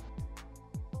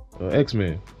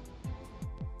X-Men.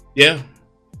 Yeah,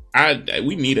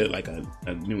 we need a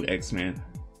new X-Men.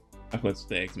 I thought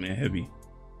the X-Men heavy.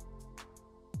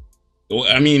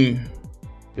 I mean,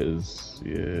 because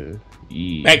yeah.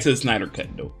 Back to the Snyder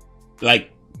Cut though.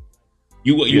 Like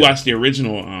you watched the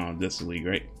original Justice League,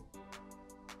 right?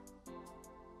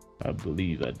 I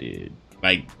believe I did.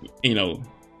 Like, you know,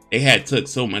 they had took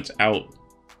so much out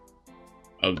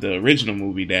of the original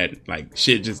movie that like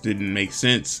shit just didn't make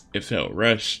sense. It felt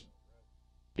rushed.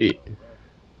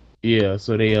 Yeah,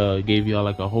 so they gave y'all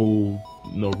like a whole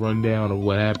rundown of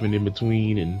what happened in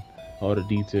between and all the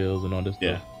details and all this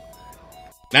stuff.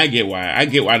 And I get why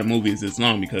the movie is this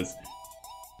long, because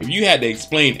if you had to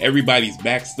explain everybody's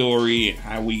backstory and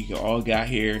how we all got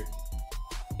here,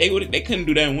 they couldn't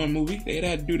do that in one movie. They'd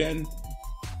have to do that in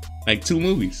like 2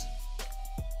 movies,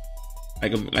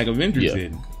 like Avengers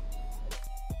did.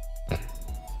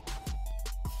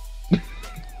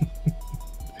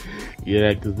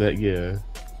 Yeah,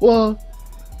 well,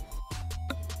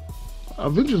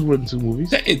 Avengers wasn't 2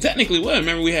 movies. It technically was.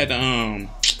 Remember, we had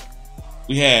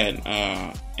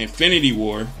Infinity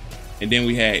War, and then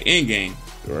we had Endgame.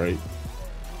 Right.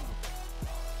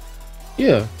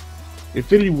 Yeah.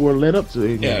 Infinity War led up to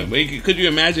Endgame. Yeah, but could you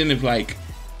imagine if like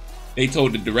they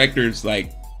told the directors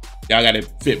like y'all got to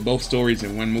fit both stories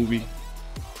in one movie?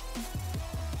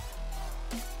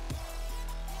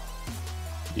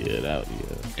 Yeah,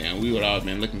 And we would all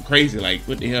been looking crazy. Like,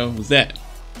 what the hell was that?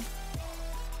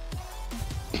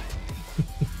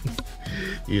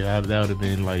 Yeah, that would have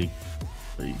been like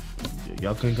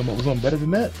y'all couldn't come up with something better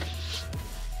than that.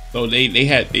 So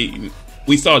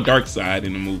we saw Darkseid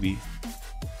in the movie.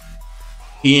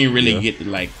 He didn't really get to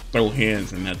like throw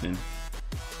hands or nothing.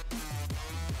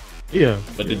 Yeah,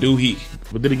 but the dude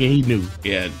but then again he knew.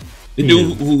 Yeah, the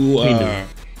dude who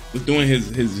was doing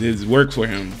his work for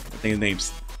him. I think his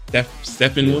name's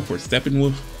Steppenwolf or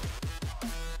Steppenwolf.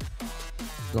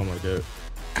 Something like that.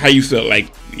 How you felt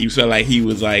like he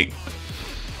was like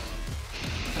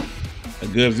a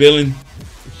good villain?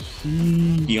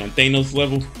 He on Thanos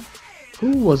level?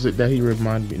 Who was it that he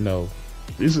reminded me? No,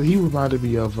 he reminded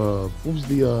me of what was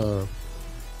the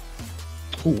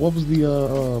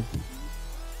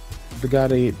guy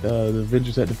the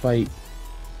Avengers had to fight?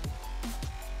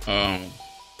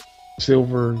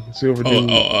 Silver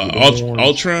dude.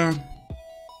 Ultron.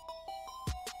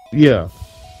 Yeah,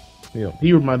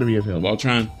 he reminded me of him.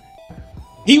 Ultron.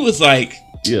 He was like,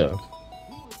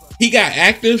 he got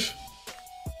active,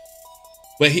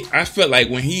 But I felt like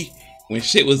when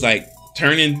shit was like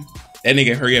turning, that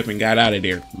nigga hurry up and got out of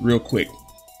there real quick.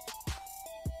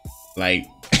 Like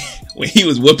when he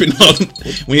was whooping all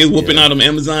them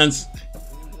Amazons,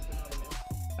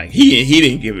 like he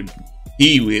didn't give it.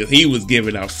 He was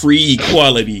giving out free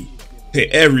equality to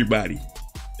everybody.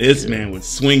 This man was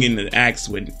swinging the axe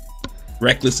with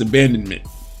reckless abandonment.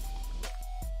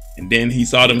 And then he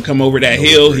saw them come over that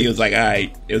hill. He was like, all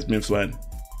right, it's been fun.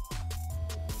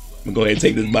 I'm gonna go ahead and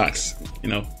take this box, you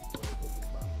know.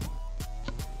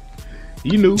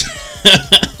 You knew.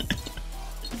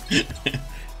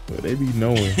 Well, they be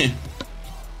knowing.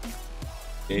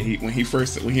 And when he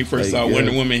first saw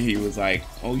Wonder Woman, he was like,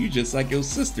 "Oh, you just like your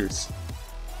sisters.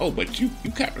 Oh, but you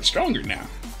kind of stronger now.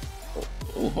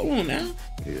 Oh, hold on now.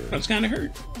 Yeah. I was kind of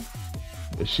hurt."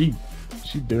 But she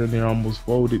down there almost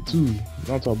folded too.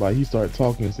 I'm talking about he started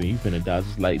talking and said, "You finna die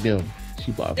just like them."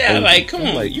 She about folded. Like come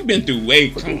on, like you been through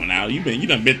come on now. You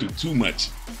done been through too much.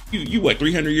 You what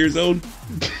 300 years old?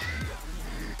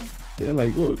 Yeah,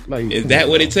 like what? Like is that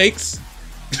what it takes?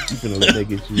 You finna let that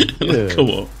get you? Yeah, like, come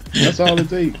on. That's all it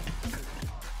takes.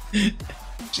 I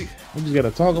just gotta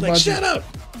talk about. Shut up.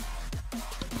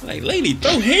 Like, lady,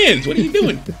 throw hands. What are you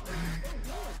doing?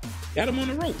 Got him on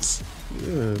the ropes.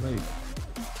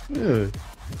 Yeah.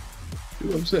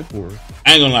 You upset for her?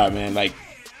 I ain't gonna lie, man. Like,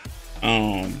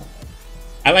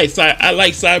 I like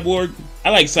Cyborg. I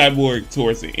like Cyborg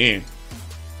towards the end,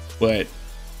 but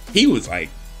he was like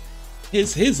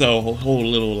his whole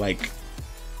little like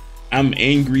I'm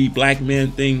angry black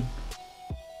man thing.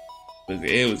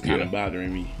 It was kind of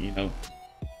bothering me, you know.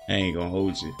 I ain't gonna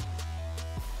hold you.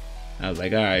 I was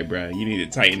like, all right, bro, you need to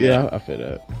tighten up. Yeah, I feel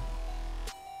that.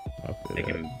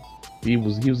 He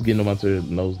was getting on my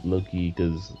nose low key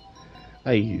because,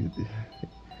 like,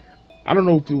 I don't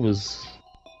know if it was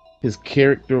his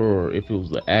character or if it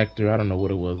was the actor. I don't know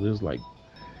what it was. It was like,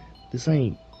 this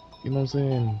ain't, you know what I'm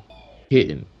saying,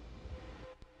 hitting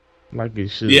like it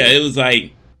should. Yeah, it was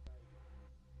like,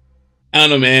 I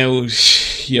don't know, man.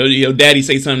 Your daddy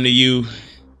say something to you,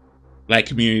 black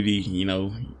community, you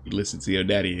know, you listen to your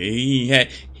daddy.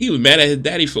 He was mad at his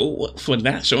daddy for what? For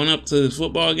not showing up to the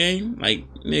football game? Like,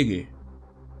 nigga.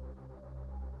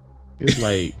 It's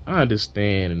like, I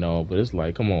understand and all, but it's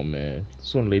like, come on, man.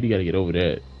 Sooner or later, you gotta get over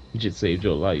that. You just saved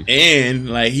your life. And,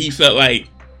 like, he felt like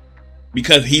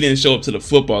because he didn't show up to the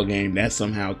football game, that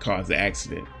somehow caused the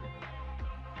accident.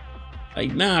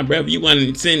 Like, nah, bro, if you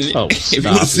wasn't sitting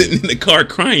in the car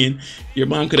crying, your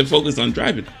mom could have focused on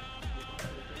driving.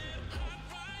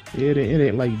 Yeah, it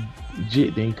ain't like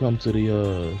JIT didn't come to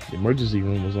the emergency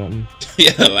room or something.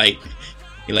 Yeah, like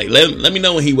let me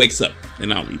know when he wakes up,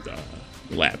 and I'll be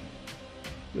lap.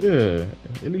 Yeah,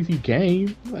 at least he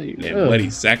came. Like, but he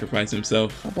sacrificed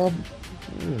himself.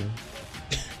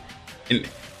 And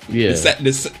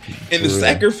the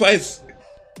sacrifice,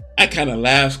 I kind of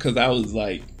laughed because I was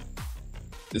like,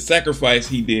 the sacrifice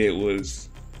he did was.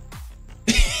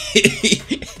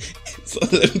 So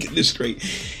let me get this straight.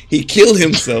 He killed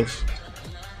himself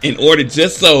in order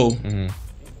just so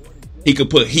he could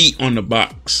put heat on the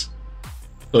box,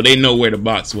 so they know where the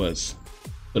box was,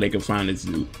 so they could find his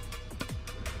loot.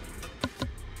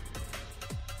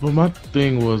 But my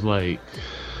thing was like,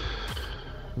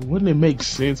 wouldn't it make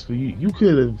sense for you? You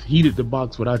could have heated the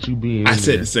box without you being. I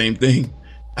said the same thing.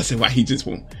 I said, why he just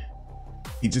won't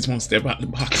step out the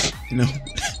box? You know.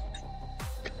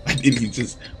 Why didn't he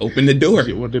just open the door?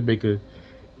 She wanted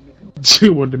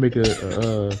to make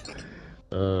a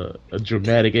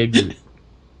dramatic exit.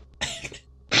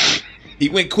 He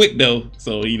went quick though,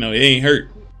 so you know it ain't hurt.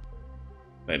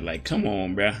 But like, come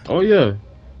on, bruh. Oh yeah,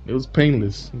 it was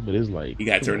painless, but it's like he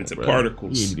got turned into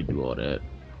particles. You need to do all that.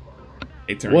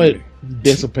 They turned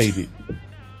dissipated.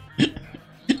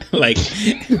 Like,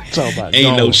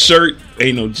 ain't no shirt,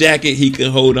 ain't no jacket he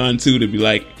could hold on to be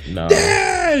like, no.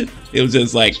 Dad! It was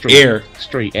just like air.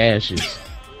 Straight ashes.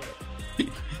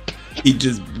 He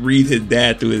just breathed his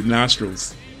dad through his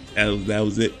nostrils. That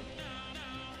was it.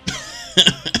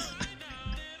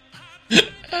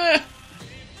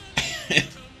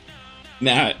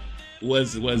 Now,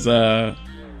 was that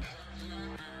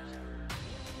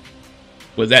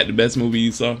the best movie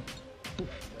you saw?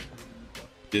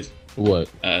 Just what?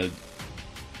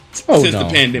 Since the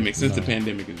pandemic, is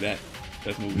that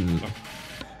best movie you saw?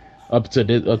 Up to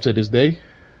this day?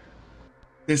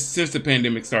 Since the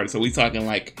pandemic started, so we talking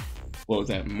like, what was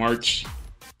that, March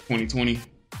 2020?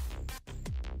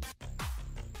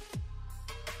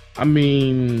 I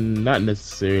mean, not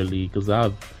necessarily, because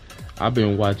I've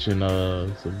been watching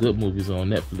some good movies on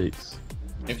Netflix.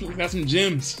 Netflix got some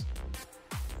gems.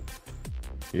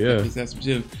 Yeah. Netflix got some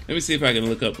gems. Let me see if I can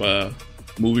look up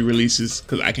movie releases,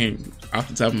 because I can't, off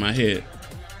the top of my head,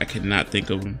 I cannot think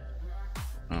of them.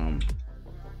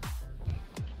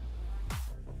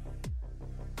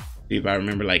 See if I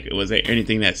remember, like, was there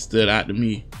anything that stood out to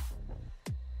me?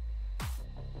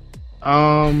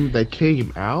 That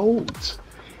came out.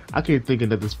 I can't think of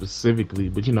nothing specifically,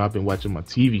 but you know, I've been watching my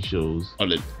TV shows. Oh,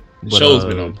 the show's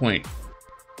been on point.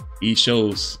 Each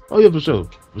shows. Oh yeah, for sure.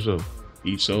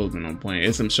 Each show's been on point.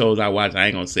 There's some shows I watch. I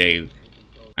ain't gonna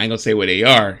say where they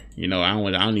are. You know, I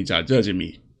don't need y'all judging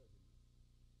me.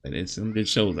 But there's some good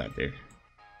shows out there.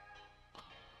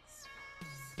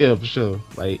 Yeah, for sure.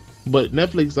 Like, but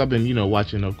Netflix, I've been, you know,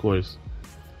 watching. Of course,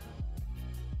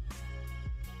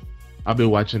 I've been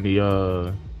watching the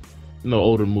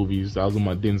older movies. I was on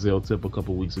my Denzel tip a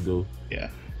couple weeks ago. Yeah.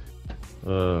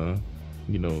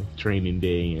 You know, Training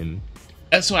Day, and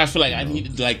that's what I feel like I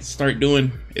need to like start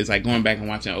doing, is like going back and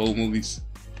watching old movies.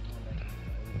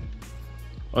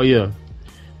 Oh yeah,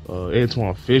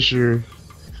 Antoine Fisher.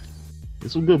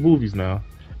 It's some good movies now.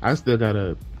 I still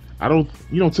gotta. I don't.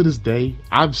 You know, to this day,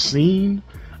 I've seen,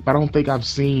 but I don't think I've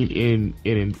seen in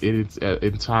its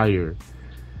entire,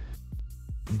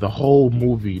 the whole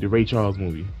movie, the Ray Charles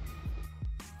movie.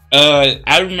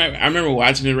 I remember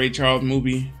watching the Ray Charles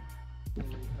movie,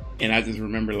 and I just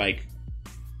remember like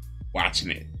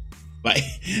watching it. Like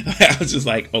I was just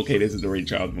like, okay, this is the Ray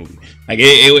Charles movie. Like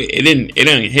it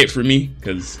didn't hit for me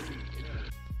because,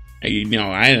 you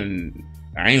know, I ain't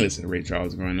listen to Ray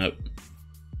Charles growing up.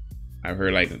 I've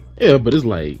heard like, yeah, but it's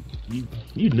like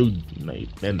you knew,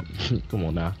 like, man, come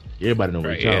on now, everybody know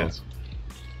Ray Charles.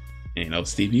 Yeah. You know,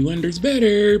 Stevie Wonder's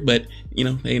better, but you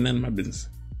know, ain't none of my business.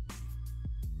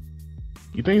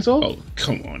 You think so? Oh,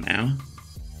 come on now.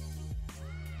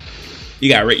 You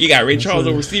got Ray Charles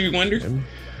over Stevie Wonder?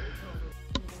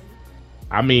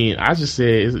 I mean, I just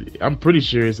said I'm pretty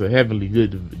sure it's a heavenly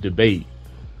good debate.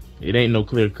 It ain't no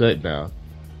clear cut now.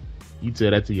 You tell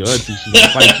that to your auntie, she gonna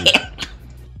fight you.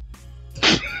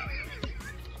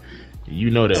 You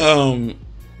know that.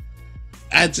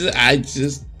 I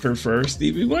just prefer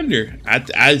Stevie Wonder. I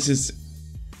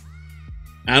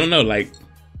don't know, like,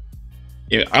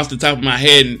 yeah, off the top of my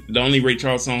head, the only Ray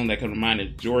Charles song that comes to mind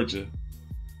is Georgia.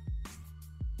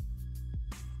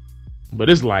 But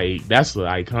it's like, that's an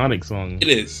iconic song. It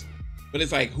is. But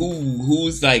it's like, who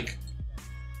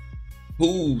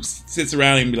sits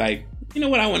around and be like, you know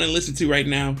what I want to listen to right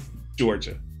now?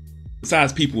 Georgia.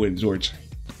 Besides people in Georgia.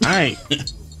 I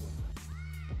ain't.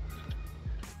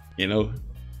 You know?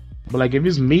 But like, if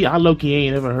it's me, I low-key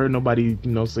ain't ever heard nobody,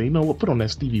 you know, say, you know what, put on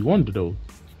that Stevie Wonder though.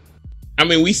 I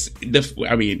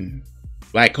mean,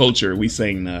 Black culture, we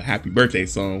sang the Happy Birthday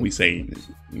song. We sang,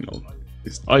 you know.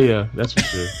 Oh yeah, that's for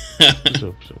sure.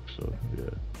 for sure. Yeah,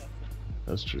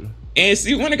 that's true. And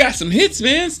Stevie Wonder got some hits,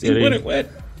 man. Stevie Wonder,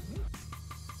 what?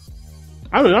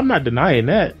 I'm not denying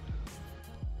that.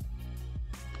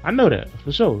 I know that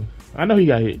for sure. I know he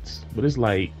got hits, but it's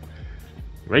like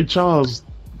Ray Charles.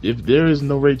 If there is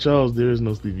no Ray Charles, there is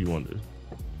no Stevie Wonder.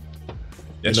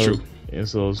 That's true. And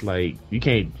so it's like you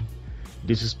can't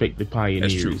disrespect the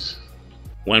pioneers. That's true.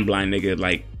 One blind nigga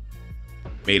like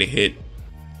made a hit.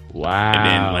 Wow. And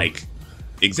then like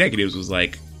executives was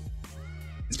like,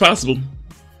 it's possible.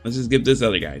 Let's just give this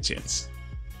other guy a chance.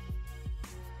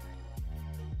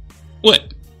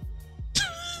 What?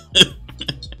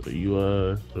 So you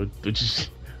what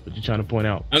you trying to point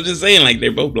out? I'm just saying, like,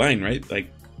 they're both blind, right? Like,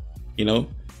 you know,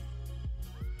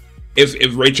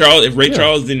 if Ray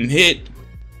Charles didn't hit,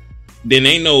 then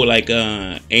ain't no like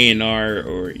A&R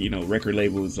or, you know, record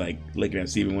labels like looking at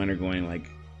Stevie Wonder going like,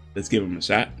 let's give him a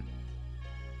shot.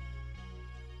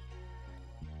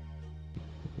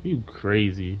 You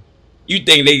crazy. You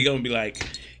think they gonna be like,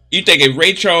 you think if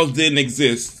Ray Charles didn't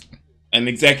exist, an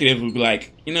executive would be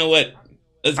like, you know what,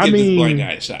 let's give this blind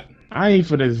guy a shot. I ain't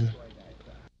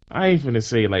finna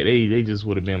say like they just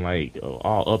would have been like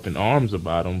all up in arms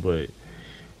about him, but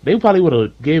they probably would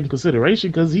have gave him consideration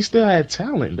because he still had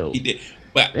talent though. He did,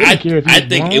 but I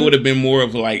think it would have been more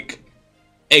of like,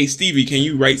 hey Stevie, can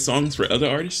you write songs for other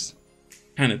artists,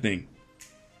 kind of thing.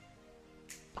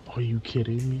 Are you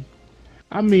kidding me?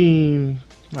 I mean,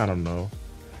 I don't know.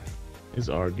 It's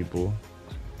arguable.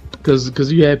 Because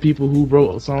you had people who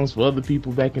wrote songs for other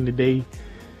people back in the day,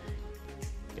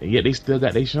 and yet they still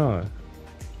got their shine.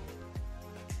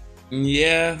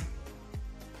 Yeah.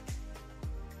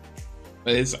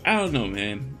 But I don't know,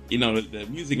 man. You know, the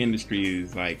music industry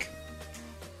is like,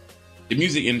 the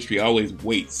music industry always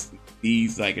waits.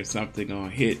 These, like, if something gonna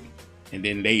hit, and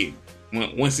then they,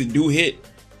 once it do hit,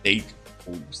 they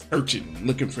go searching,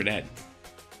 looking for that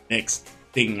next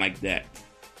thing like that.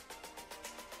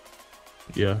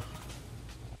 Yeah,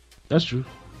 that's true.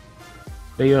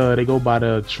 They go by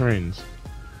the trends.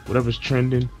 Whatever's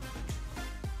trending.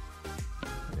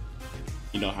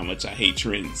 You know how much I hate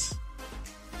trends.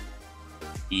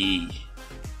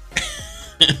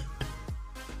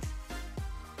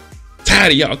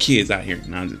 Tired of y'all kids out here.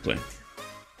 No, I'm just playing.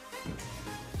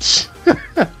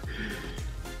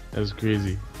 That's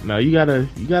crazy. Now you gotta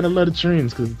love the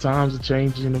trends because the times are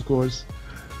changing, of course.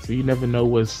 So you never know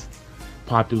what's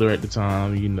popular at the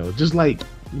time. You know, just like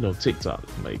TikTok.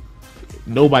 Like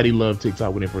nobody loved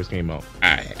TikTok when it first came out.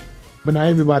 But not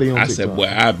everybody on TikTok. I said, boy,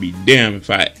 I'd be damned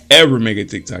if I ever make a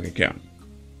TikTok account.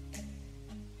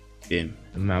 Then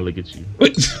now look at you.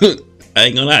 I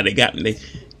ain't gonna lie, they got me.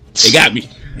 They got me,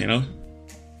 you know.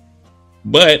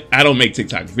 But I don't make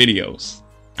TikTok videos.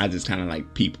 I just kind of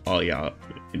like peep all y'all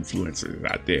influencers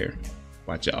out there,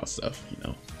 watch y'all stuff, you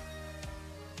know.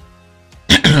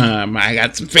 I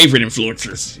got some favorite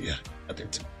influencers, yeah, out there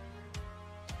too.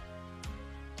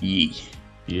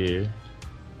 Yeah.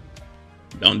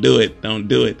 Don't do it. Don't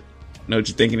do it. Know what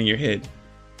you're thinking in your head.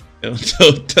 Don't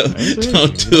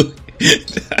do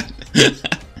it.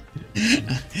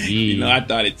 You know, I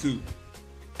thought it too.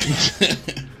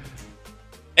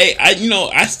 Hey,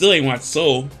 I still ain't watched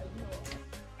Soul.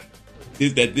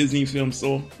 Is that Disney film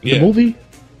Soul? The movie?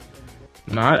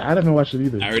 No, I haven't watched it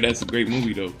either. I heard that's a great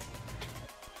movie though.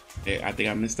 Hey, I think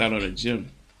I missed out on a gem.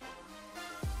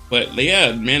 But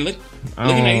yeah, man, looking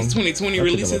at these 2020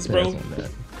 releases, bro.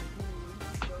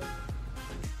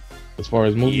 As far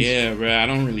as movies, yeah, bro, I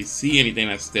don't really see anything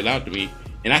that stood out to me,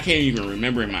 and I can't even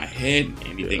remember in my head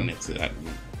anything that stood out to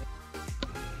me.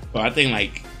 But I think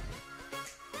like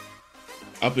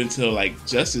up until like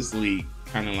Justice League,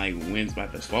 kind of like wins by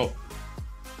default.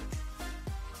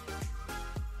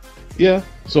 Yeah,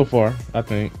 so far I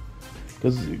think,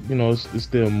 because it's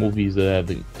still movies that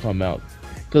haven't come out.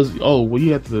 Because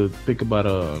you have to think about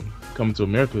Coming to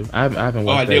America. I haven't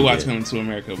watched. I did watch Coming to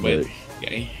America, but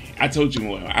yeah, I told you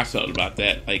what I felt about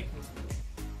that. Like,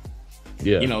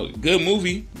 yeah, good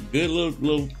movie, good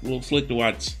little flick to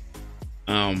watch.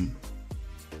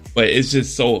 But it's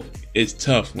just it's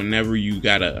tough whenever you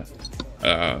got a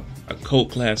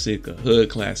cult classic, a hood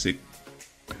classic,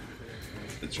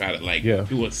 to try to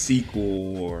do a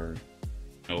sequel or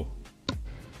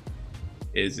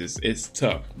it's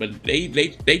tough. But they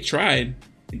tried.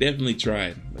 They definitely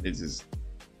tried, but it's just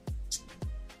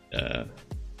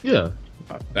yeah.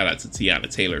 Shout out to Tiana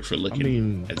Taylor for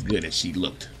looking as good as she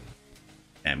looked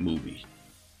in that movie.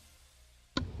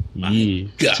 Yeah,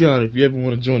 Tiana, if you ever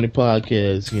want to join the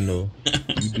podcast, you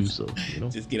do so.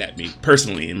 Just get at me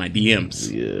personally in my DMs.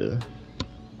 Yeah.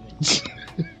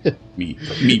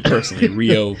 me personally,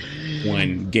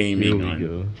 Rio1 Gaming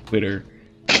on Twitter.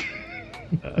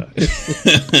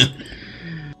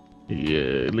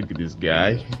 Yeah, look at this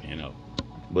guy.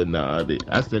 But nah,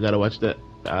 I still gotta watch that.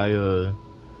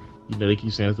 They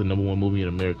keep saying it's the #1 movie in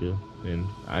America, and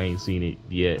I ain't seen it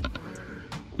yet.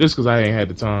 Just because I ain't had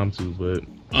the time to, but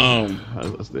I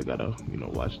still gotta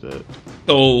watch that.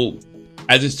 So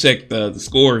I just checked the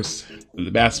scores of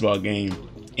the basketball game,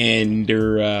 and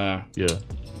they're the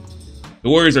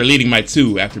Warriors are leading by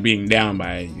 2 after being down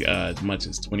by as much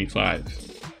as 25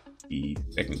 the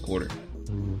second quarter.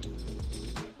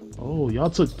 Oh, y'all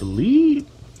took the lead?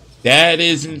 That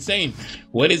is insane.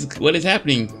 What is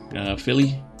happening,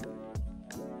 Philly?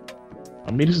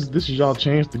 I mean, this is y'all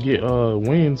chance to get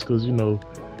wins because no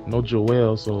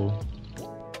Joel, so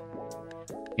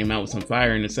came out with some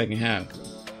fire in the second half.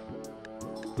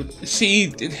 See,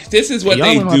 this is what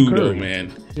they do, though,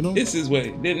 man. This is what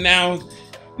now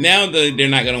they're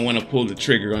not gonna want to pull the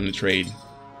trigger on the trade.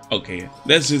 Okay,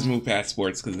 let's just move past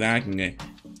sports because now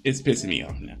it's pissing me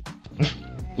off now.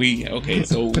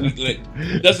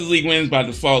 Justice League wins by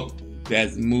default.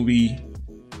 That's the movie.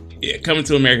 Yeah, Coming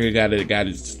to America got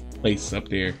its place up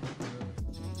there.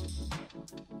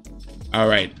 All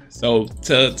right, so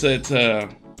to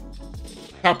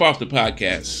top off the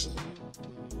podcast,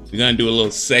 we're gonna do a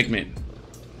little segment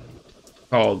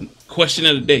called Question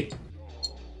of the Day.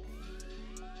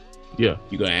 Yeah,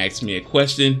 you're gonna ask me a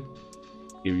question,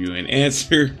 give you an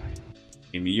answer,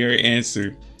 give me your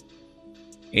answer.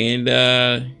 And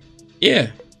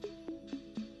yeah,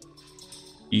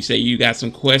 you say you got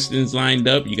some questions lined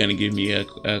up. You gonna give me a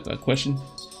question?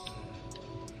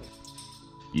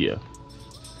 Yeah.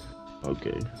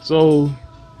 Okay. So,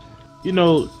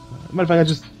 matter of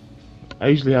fact, I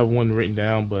usually have one written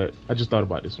down, but I just thought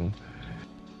about this one.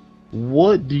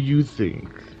 What do you think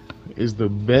is the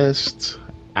best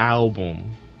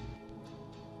album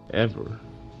ever?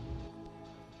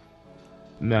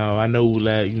 Now, I know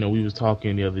that, we was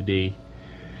talking the other day,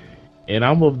 and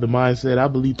I'm of the mindset I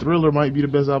believe Thriller might be the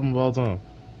best album of all time.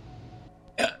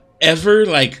 ever?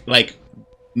 Like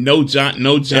no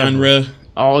genre.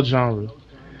 All genres.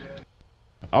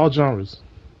 All genres.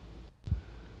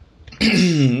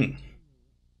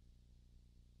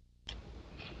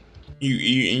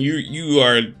 You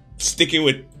are sticking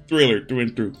with Thriller through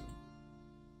and through.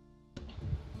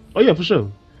 Oh yeah, for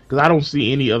sure. Because I don't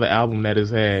see any other album that has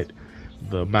had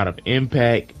the amount of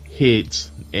impact,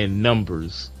 hits, and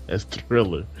numbers as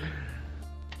Thriller.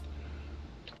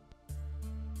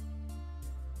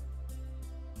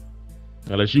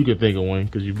 Unless you could think of one,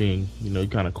 because you're being,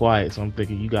 kind of quiet. So I'm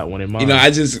thinking you got one in mind. I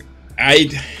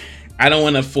don't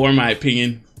want to form my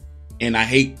opinion, and I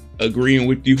hate agreeing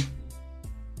with you.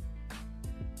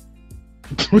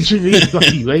 What you mean? Why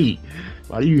do you hate?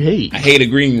 Why do you hate? I hate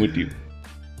agreeing with you.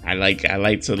 I like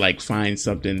to find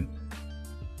something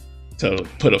to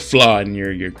put a flaw in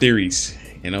your theories,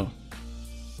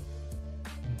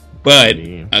 But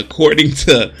according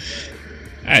to,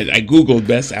 I googled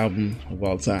best album of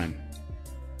all time,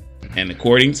 and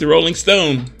according to Rolling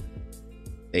Stone,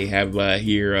 they have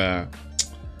here.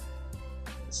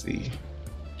 Let's see.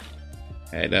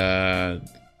 I'm gonna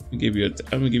give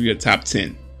you a top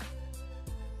 10.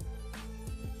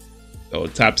 So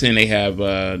top 10, they have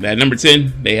that number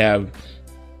 10. They have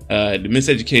The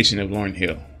Miseducation of Lauryn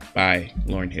Hill by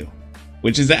Lauryn Hill,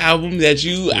 which is the album that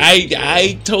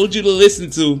I told you to listen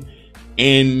to,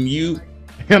 and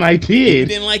I did. You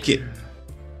didn't like it.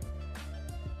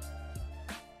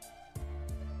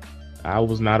 I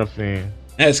was not a fan.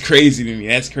 That's crazy to me.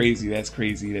 That's crazy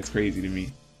to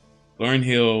me. Lauryn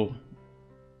Hill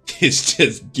is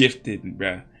just gifted,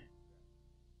 bruh.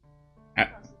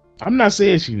 I'm not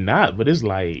saying she's not, but it's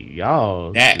like,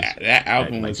 y'all. That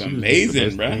album was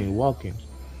amazing, bro. Walking.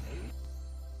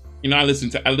 I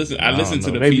listened to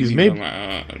the features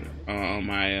on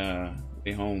my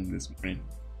way home this morning.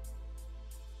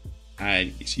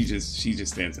 She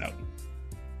just stands out.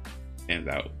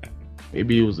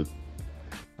 Maybe it was I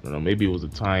don't know. Maybe it was a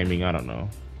timing. I don't know.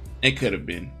 It could have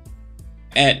been.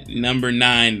 At number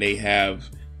 9, they have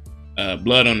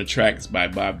Blood on the Tracks by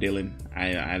Bob Dylan.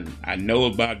 I know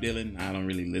of Bob Dylan. I don't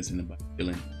really listen to Bob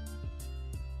Dylan.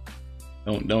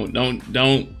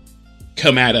 Don't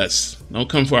come at us. Don't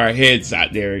come for our heads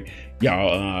out there,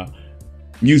 y'all.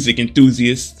 Music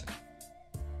enthusiasts.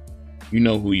 You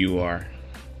know who you are.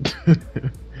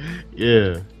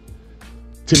 Yeah,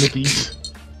 Timothy.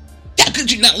 How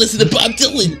could you not listen to Bob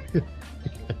Dylan?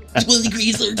 He's one of the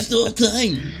greatest artists of all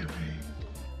time.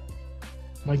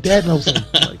 My dad knows him.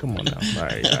 Like, come on now. All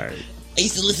right. I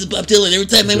used to listen to Bob Dylan every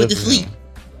time I went to sleep.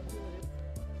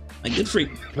 Like, good for you.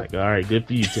 Like, all right, good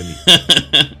for you, Timmy.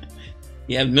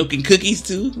 You have milk and cookies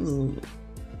too.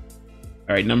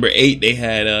 All right, number 8, they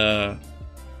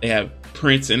have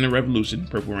Prince and the Revolution,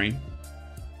 Purple Rain.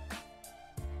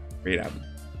 Great album.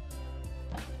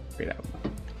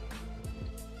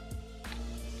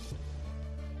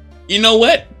 You know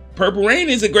what? Purple Rain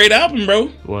is a great album, bro.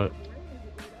 What?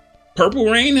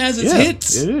 Purple Rain has its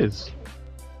hits. It is.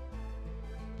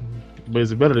 But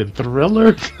is it better than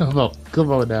Thriller? Come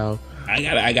on now.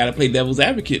 I gotta play devil's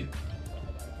advocate.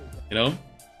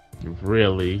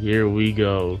 Really? Here we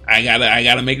go. I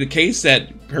gotta make the case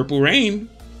that Purple Rain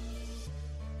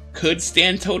could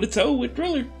stand toe to toe with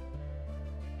Thriller.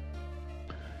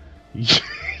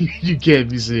 You can't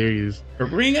be serious.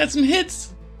 Purple Rain got some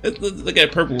hits. Let's look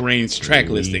at Purple Rain's track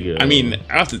listing. I mean,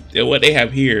 what they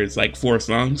have here is like 4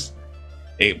 songs.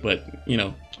 But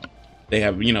they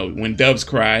have When Doves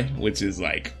Cry, which is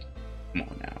like, come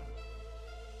on now.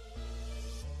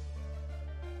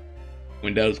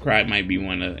 When Doves Cry might be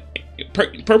one of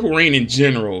Purple Rain in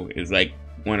general is like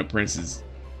one of Prince's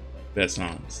best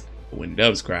songs. When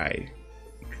Doves Cry,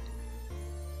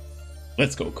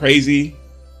 Let's Go Crazy,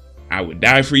 I Would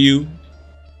Die for You.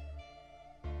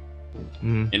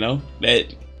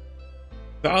 That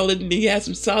solid. He had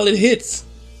some solid hits.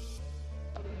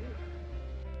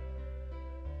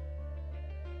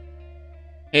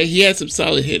 Hey, he had some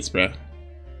solid hits, bro.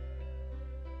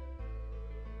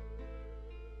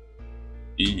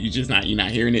 You're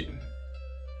not hearing it.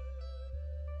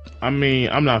 I mean,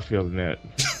 I'm not feeling that.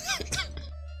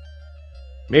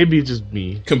 Maybe it's just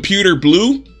me. Computer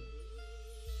Blue.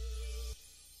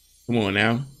 Come on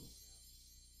now.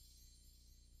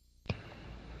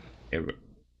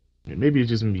 Maybe it's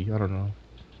just me. I don't know.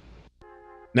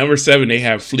 Number 7, they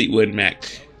have Fleetwood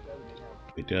Mac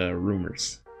with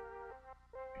Rumors.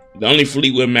 The only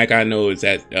Fleetwood Mac I know is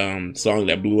that song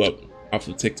that blew up off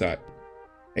of TikTok.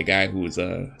 That guy who was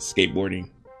skateboarding,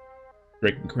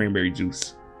 drinking cranberry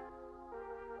juice.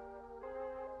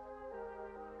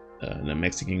 The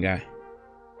Mexican guy.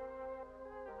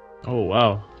 Oh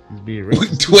wow, he's being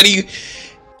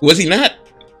racist. Was he not?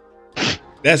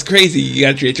 That's crazy. You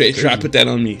got to try to put that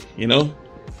on me. You know.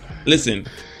 Listen,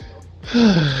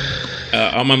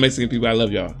 all my Mexican people, I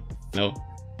love y'all. No.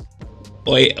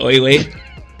 Wait.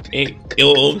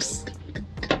 Ills.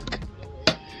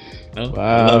 No,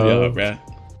 wow. I love y'all, bruh.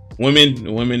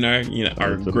 Women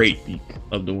are great.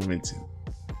 Love the women too.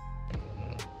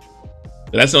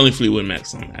 But that's the only Fleetwood Mac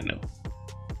song I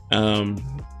know.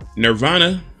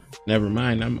 Nirvana. Never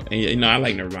mind. I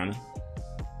like Nirvana.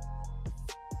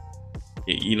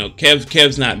 You know,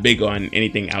 Kev's not big on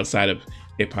anything outside of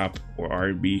hip hop or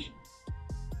R&B.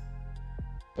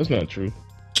 That's not true.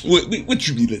 What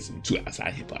you be listening to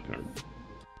outside hip hop and R&B?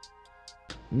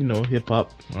 You know, hip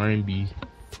hop, R&B,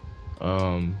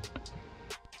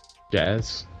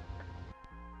 jazz,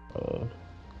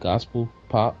 gospel,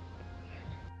 pop.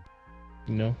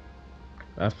 You know,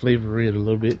 I flavor it a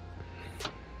little bit.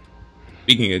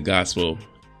 Speaking of gospel,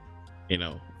 you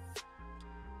know,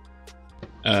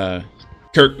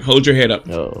 Kirk, hold your head up.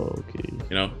 Oh, okay.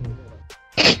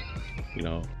 You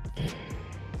know,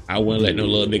 I wouldn't let no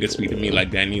little nigga speak to me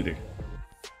like that neither.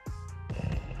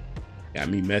 Got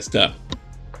me messed up.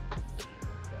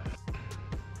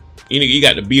 You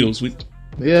got the Beatles with.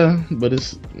 Yeah, but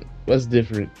that's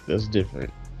different. That's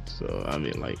different. So I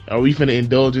mean, like, are we finna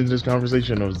indulge in this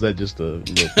conversation, or is that just a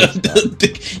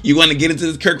little? You want to get into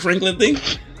this Kirk Franklin thing?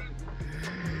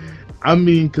 I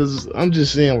mean, because I'm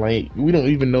just saying, like, we don't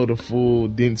even know the full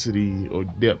density or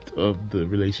depth of the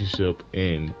relationship,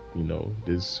 and you know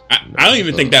this. I don't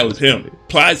even think that was him.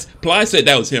 Plies said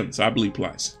that was him, so I believe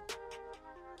Plies.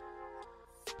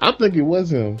 I think it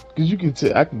was him because you can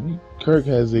tell. Kirk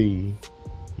has a,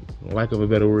 lack of a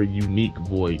better word, unique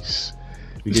voice.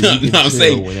 Because you can I'm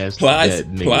saying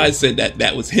Plies said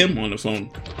that was him on the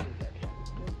phone.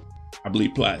 I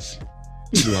believe Plies.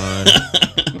 He's lying.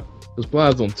 Because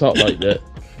Plies don't talk like that.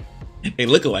 They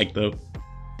look alike though.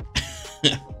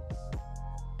 A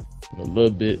little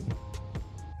bit.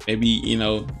 Maybe, you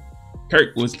know,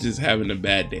 Kirk was just having a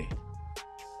bad day.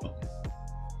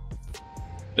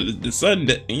 But the son,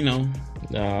 you know,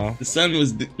 nah. The son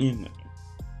was, you know,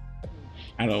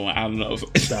 I don't know.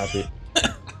 Stop it.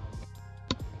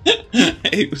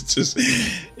 It was just,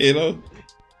 you know.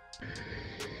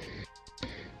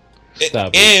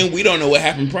 Stop it. And we don't know what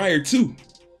happened prior to.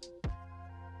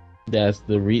 That's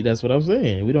what I'm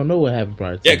saying. We don't know what happened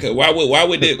prior to. Yeah, cause why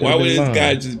would this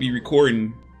guy just be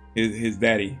recording his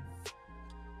daddy?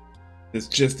 It's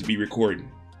just to be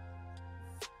recording.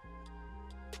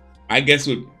 I guess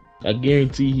what I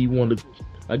guarantee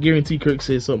Kirk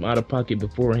said something out of pocket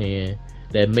beforehand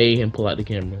that made him pull out the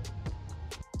camera.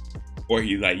 Or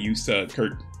he like used to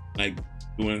Kirk like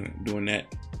doing that.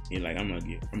 He like, I'm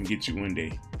gonna get you one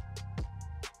day.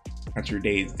 Count your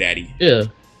days, daddy. Yeah.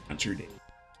 Count your days.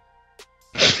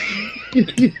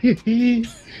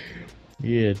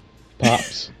 Yeah,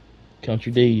 pops. Count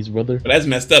your days, brother. But that's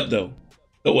messed up though.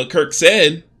 So what Kirk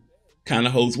said kind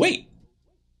of holds weight.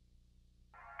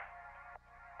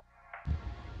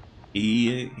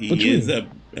 He is a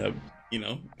you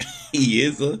know, he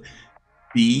is a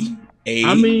B.A.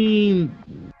 I mean,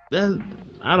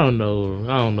 I don't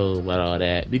know about all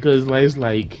that because like it's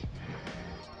like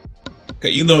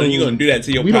you're gonna do that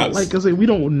to your pops. Like I said, we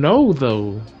don't know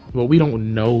though. Well, we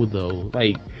don't know though,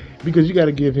 like because you got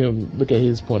to look at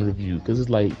his point of view because it's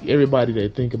like everybody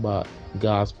that think about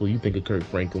gospel, you think of Kirk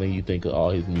Franklin, you think of all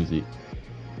his music,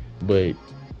 but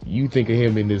you think of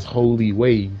him in this holy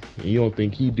way, and you don't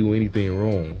think he do anything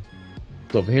wrong.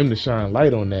 So for him to shine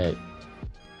light on that,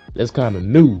 that's kind of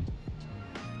new.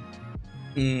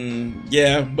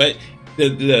 Yeah, but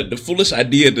the foolish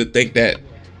idea to think that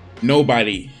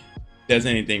nobody does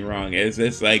anything wrong is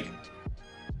it's like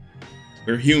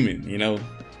we're human, you know.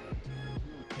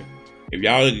 If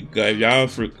y'all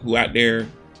for who out there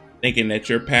thinking that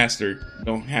your pastor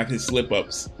don't have his slip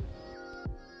ups,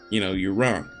 you know, you're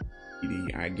wrong.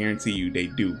 I guarantee you they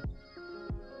do.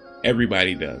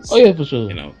 Everybody does. Oh yeah, for sure.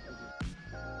 You know.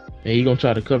 And he gonna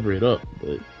try to cover it up,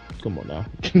 but come on now.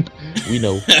 We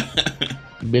know.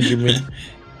 Benjamin.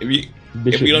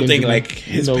 If you don't think like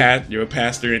your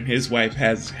pastor and his wife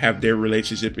have their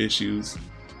relationship issues,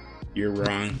 you're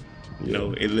wrong. Yeah. You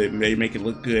know, they make it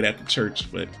look good at the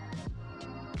church, but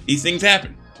these things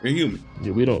happen. We're human.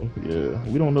 Yeah, we don't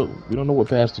know. We don't know what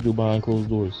pastors do behind closed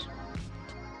doors.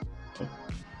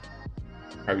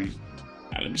 Let me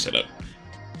shut up.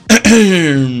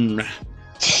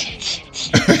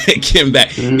 Get back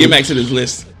to this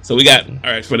list. So we got, all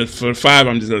right, for 5,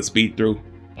 I'm just gonna speed through.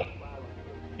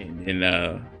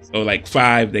 And so like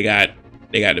 5, they got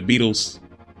the Beatles,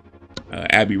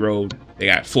 Abbey Road. They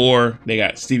got 4, they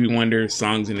got Stevie Wonder,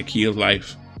 Songs in the Key of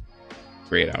Life.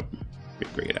 Great album.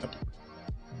 Great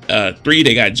album. 3,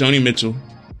 they got Joni Mitchell,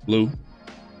 Blue.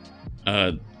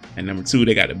 At number 2,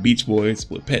 they got the Beach Boys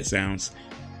with Pet Sounds.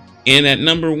 And at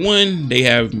number 1, they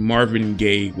have Marvin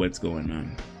Gaye, What's Going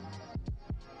On.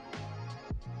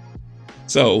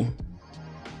 So,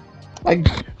 like,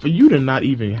 for you to not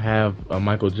even have a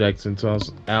Michael Jackson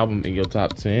album in your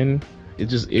top 10,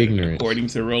 it's just ignorant. According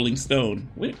to Rolling Stone.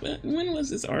 When was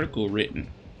this article written?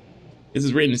 This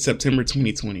is written in September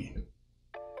 2020.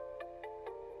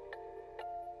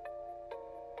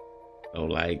 So,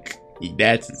 like,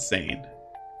 that's insane.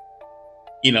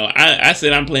 You know, I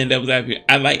said I'm playing devil's advocate.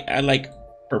 I like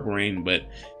Purple Rain, but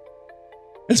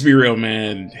let's be real,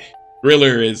 man.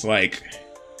 Thriller is like,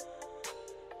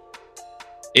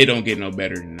 it don't get no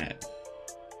better than that.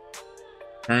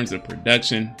 In terms of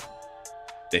production,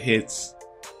 the hits,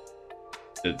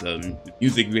 the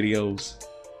music videos,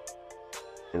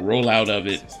 the rollout of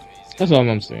it. That's all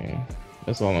I'm saying.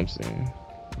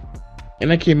 And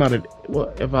that came out at,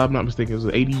 well, if I'm not mistaken, it was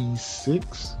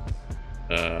 86?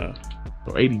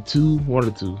 Or 82, one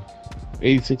or two.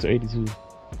 86 or 82.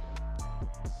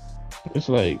 It's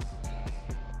like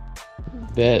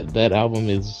that album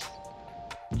is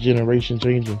generation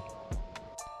changing.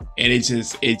 And it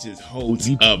just holds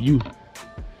up.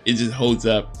 It just holds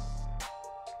up.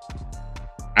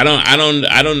 I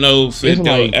don't know if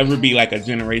there'll ever be like a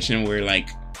generation where like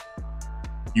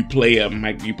you play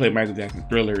Michael Jackson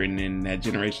Thriller, and then that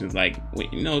generation is like,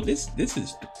 wait, you know, this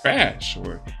is trash,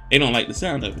 or they don't like the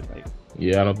sound of it. Like,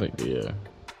 yeah, I don't think, yeah.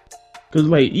 Because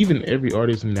like even every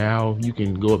artist now, you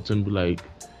can go up to them and be like,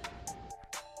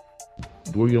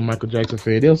 were you a Michael Jackson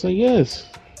fan? They'll say yes.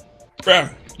 Bruh.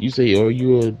 You say, are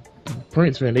you a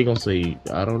Prince fan? They gonna say,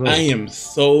 I don't know. I am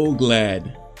so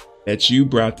glad that you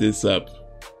brought this up,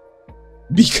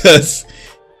 because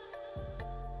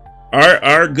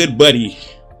our good buddy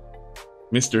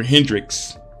Mr.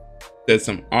 Hendrix said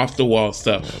some off the wall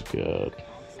stuff. Oh God,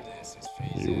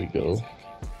 here we go.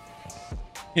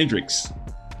 Hendrix.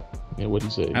 Yeah, what'd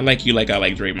he say? I like you like I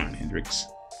like Draymond Hendrix.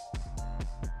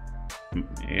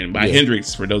 And by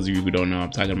Hendrix, for those of you who don't know,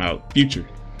 I'm talking about Future.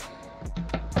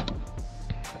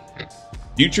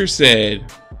 Future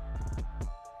said,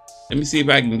 let me see if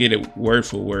I can get it word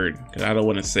for word, because I don't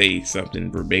want to say something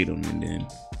verbatim and then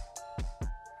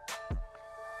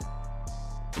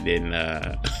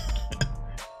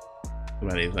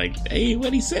somebody's like, hey,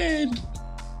 what he said.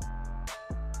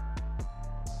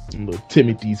 And little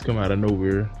Timothy's come out of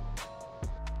nowhere.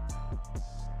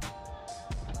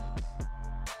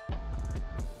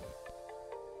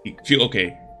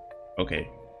 Okay.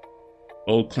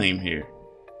 Old claim here.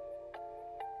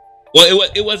 Well,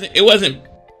 it wasn't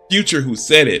Future who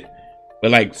said it, but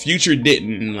like Future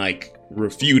didn't like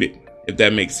refute it, if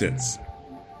that makes sense.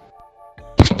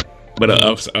 But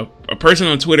a person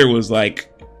on Twitter was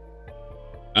like,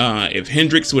 if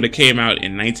Hendrix would have came out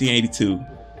in 1982,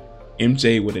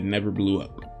 MJ would have never blew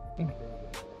up.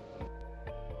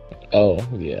 Oh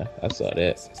yeah, I saw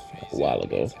that a while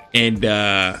ago. And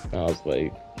I was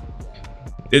like,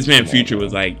 this man Future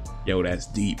was like, yo, that's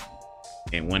deep,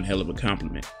 and one hell of a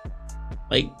compliment.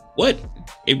 Like, what?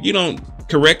 If you don't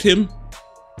correct him?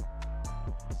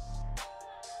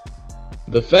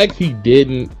 The fact he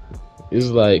didn't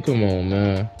is like, come on,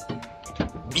 man.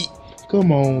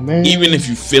 Come on, man. Even if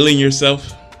you feeling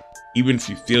yourself, even if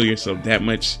you feel yourself that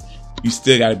much, you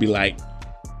still gotta be like,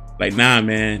 nah,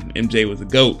 man, MJ was a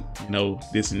GOAT. You know,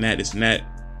 this and that.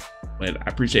 But I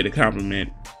appreciate the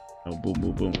compliment. Oh, boom,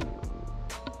 boom, boom.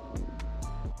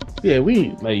 Yeah,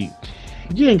 we like,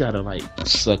 you ain't gotta like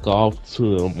suck off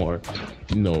to him or,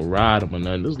 you know, ride him or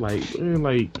nothing. It's like, man,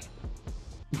 like,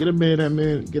 get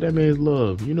that man's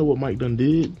love. You know what Mike done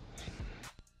did?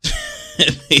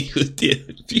 He was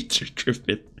did Future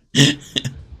tripping.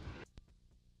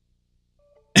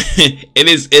 And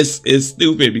it's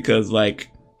stupid because like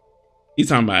he's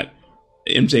talking about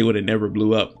MJ would have never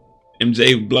blew up.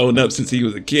 MJ blown up since he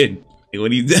was a kid. And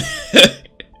when he did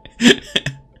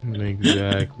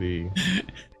exactly.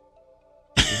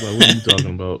 It's like, what are you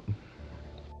talking about?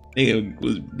 Nigga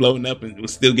was blown up and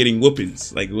was still getting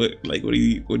whoopings. Like what are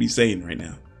you saying right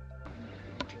now?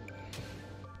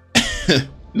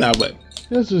 Nah, but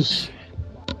that's just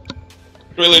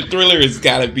Thriller has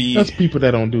gotta be. That's people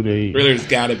that don't do their. Thriller's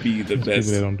gotta be the best.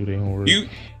 People that don't do their homework.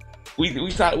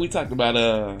 We talked about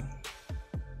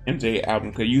MJ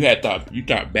album because you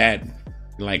thought Bad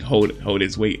like hold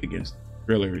its weight against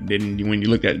Thriller. And then when you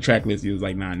looked at the track list, you was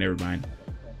like, nah, never mind.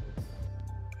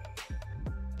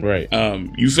 Right.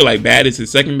 You feel like Bad is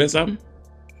his second best album?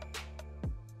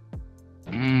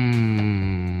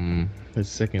 His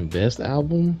second best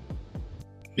album?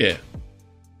 Yeah.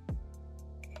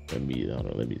 Let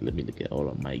me look at all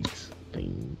of Mike's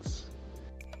things.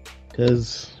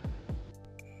 Cause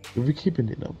if we're keeping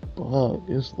it a buck,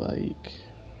 it's like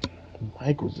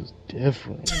Mike was just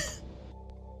different.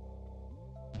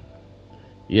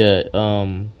 Yeah,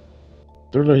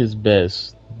 Thriller his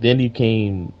best. Then he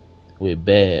came with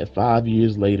Bad. 5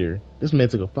 years later, this man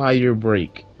took a 5-year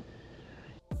break.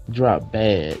 Dropped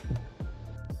Bad.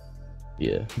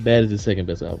 Yeah, Bad is his second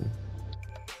best album.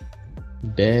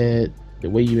 Bad, The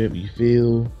Way You Make Me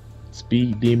Feel,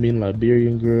 Speed Demon,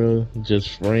 Liberian Girl,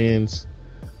 Just Friends,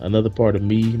 Another Part of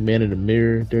Me, Man in the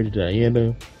Mirror, Dirty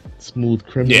Diana, Smooth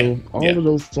Criminal. All of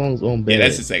those songs on Bad. Yeah,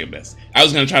 that's the second best. I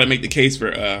was gonna try to make the case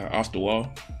for Off the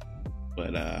Wall,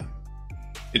 but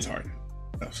it's hard.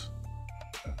 Tough.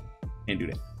 Can't do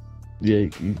that. Yeah,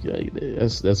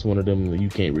 that's one of them that you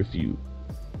can't refute.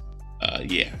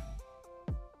 Yeah.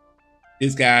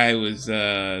 This guy was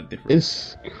different.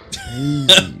 It's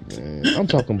crazy, man. I'm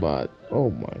talking about,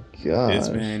 oh my god. This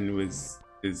man was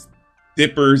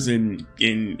zippers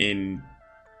and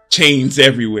chains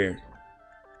everywhere.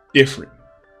 Different.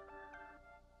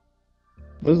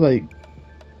 But it's like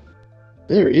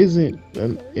there isn't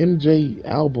an MJ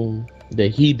album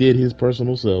that he did his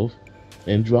personal self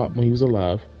and dropped when he was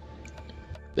alive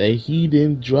that he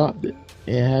didn't drop it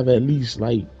and have at least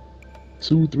like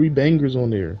 2-3 bangers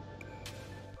on there.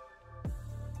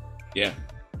 Yeah.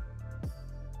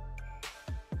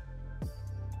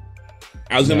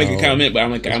 I was gonna make a comment, but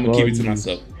I'm gonna keep it to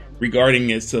myself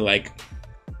regarding as to like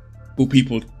who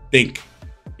people think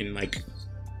can like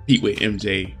compete with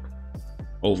MJ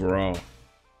overall.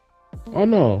 Oh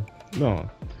no.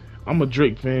 I'm a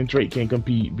Drake fan. Drake can't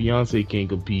compete. Beyonce can't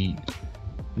compete.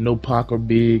 No Pac or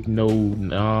Big. No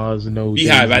Nas. No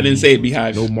Beehive. Jay-Z, I didn't say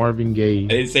Beehive. No Marvin Gaye. I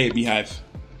didn't say Beehive.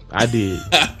 I did.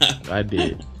 I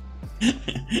did.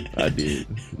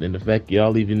 And the fact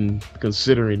y'all even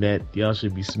considering that, y'all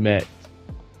should be smacked.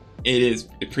 It is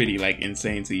pretty like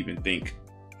insane to even think.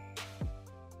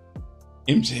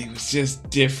 MJ was just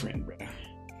different, bro.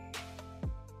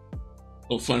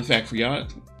 Little fun fact for y'all.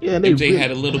 Yeah, MJ really,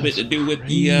 had a little bit to do with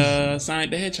the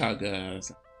Sonic the Hedgehog.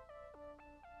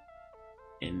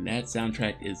 And that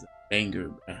soundtrack is a banger,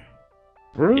 bro.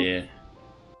 Bro? Yeah.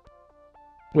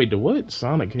 Wait, the what?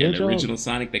 Sonic Hedgehog? The original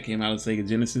Sonic that came out of Sega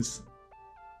Genesis.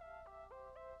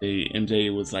 The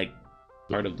MJ was like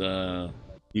part of the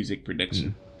music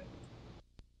production.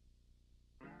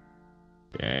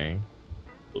 Dang.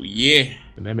 Oh yeah.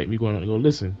 And that made me go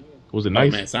listen. Was it Oh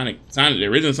nice? man, Sonic, the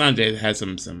original Sonic had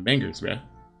some bangers, bro.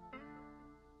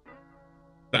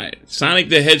 Sonic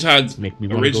the Hedgehog's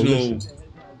original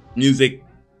music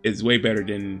is way better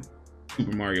than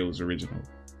Super Mario's original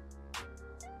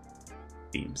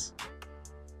themes.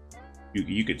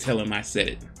 You could tell him I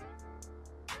said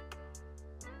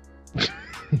it.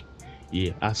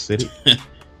 Yeah, I said it.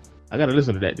 I gotta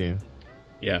listen to that then.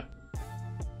 Yeah.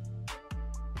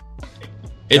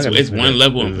 It's one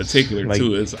level in particular like,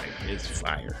 too. It's like it's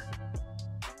fire.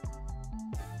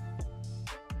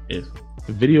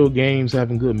 Video games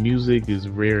having good music is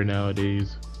rare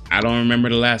nowadays. I don't remember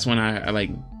the last one I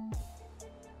like.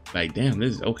 Like, damn,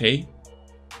 this is okay.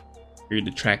 Here's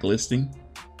the track listing.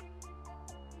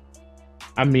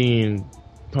 I mean,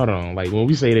 hold on. Like when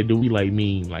we say that, do we like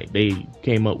mean like they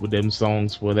came up with them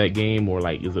songs for that game, or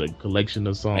like is it a collection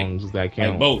of songs like, that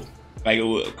count? Like both. Like,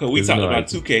 cause we talked about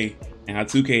 2K and how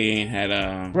 2K ain't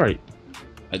had right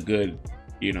a good,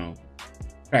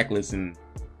 track list in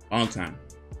a long time.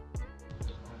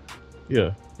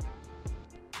 Yeah.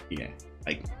 Yeah.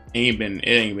 Like it ain't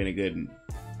been a good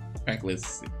track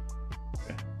list,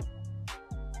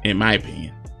 in my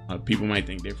opinion. People might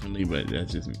think differently, but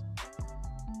that's just me.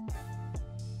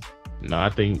 No, I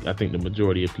think the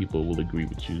majority of people will agree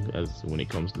with you as when it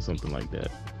comes to something like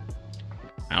that.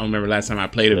 I don't remember last time I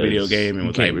played a video game and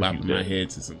was like bopping my head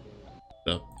to some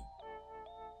stuff.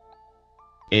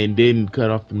 And didn't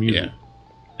cut off the music.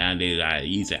 Yeah.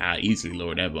 Nowadays, I easily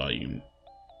lower that volume.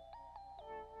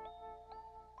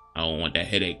 I don't want that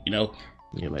headache,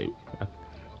 Yeah, like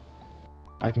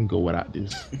I can go without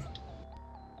this.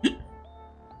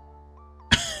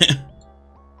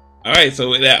 All right,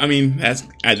 so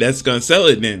that's gonna sell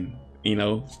it then.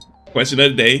 Question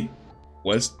of the day: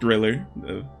 what's Thriller?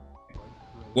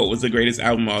 What was the greatest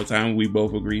album of all time? We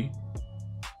both agree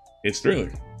it's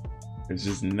Thriller. There's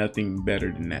just nothing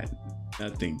better than that.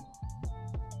 Nothing.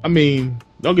 I mean,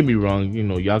 don't get me wrong.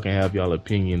 Y'all can have y'all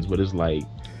opinions, but it's like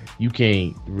you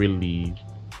can't really.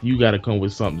 You got to come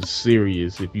with something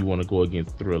serious if you want to go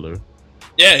against Thriller.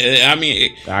 Yeah, I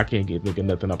mean, I can't think of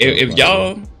nothing. If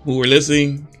y'all who are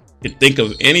listening can think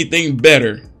of anything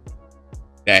better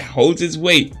that holds its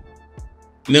weight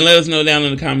And then let us know down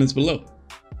in the comments below.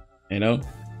 You know?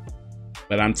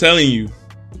 But I'm telling you,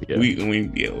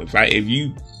 if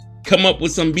you come up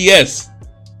with some BS,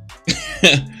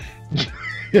 and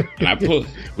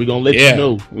we're gonna let you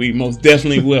know. We most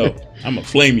definitely will. I'm gonna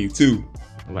flame you too.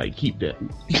 Like, keep that.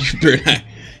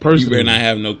 You better not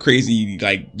have no crazy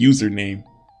like username.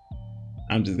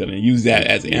 I'm just gonna use that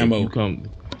as ammo.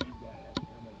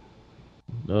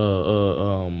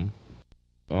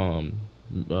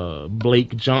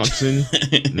 Blake Johnson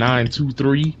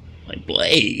 923. Like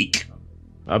Blake.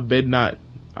 I better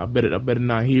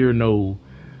not hear no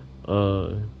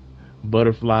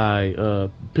butterfly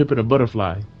Pippin a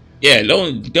butterfly. Yeah,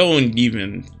 don't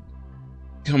even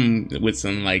come with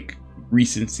some like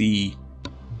recency.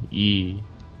 Yeah.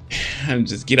 I'm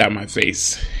just get out of my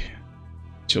face,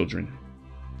 children.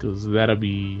 Cause that'll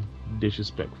be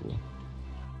disrespectful.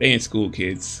 They in school,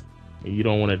 kids. And you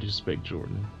don't want to disrespect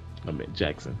Jordan. I mean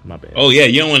Jackson. My bad. Oh yeah,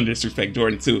 you don't want to disrespect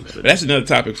Jordan too. But that's another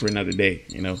topic for another day.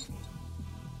 You know.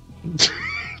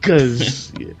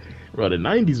 Cause bro, the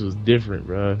 90s was different,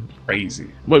 bro. Crazy.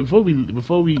 But before we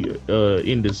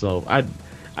end this off, I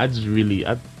just really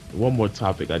one more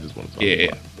topic I just want to talk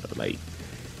about. Bro. Like,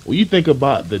 when you think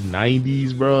about the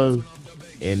 90s, bro,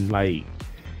 and like,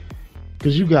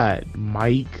 cause you got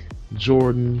Mike,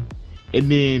 Jordan,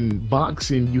 and then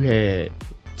boxing you had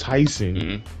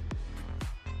Tyson,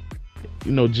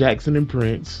 you know, Jackson and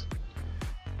Prince,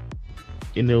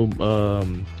 you know,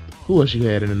 who else you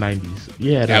had in the 90s?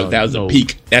 Yeah, that was a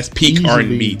peak. That's peak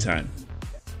R&B time.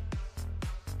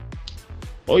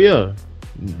 Oh yeah,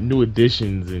 New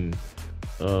Editions and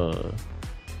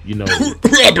you know,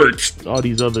 Robert. All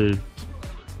these other.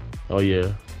 Oh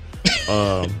yeah,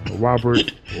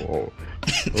 Robert.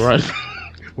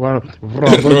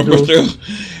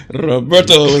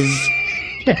 Roberto was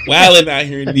wilding out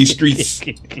here in these streets.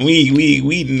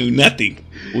 We knew nothing.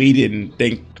 We didn't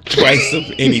think twice of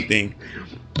anything.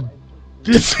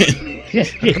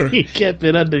 He kept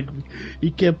it under.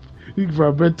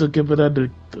 Roberto kept it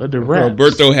under wraps.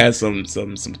 Roberto had some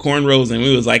cornrows, and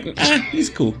we was like,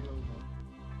 he's cool.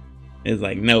 It's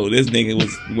like, no, this nigga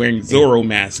was wearing Zorro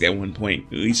mask at one point.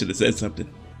 He should have said something.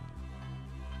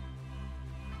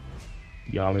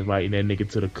 Y'all inviting that nigga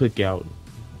to the cookout,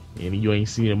 and you ain't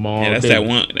seen him all that's day. That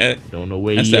one. Don't know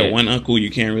where that's he that at. one uncle you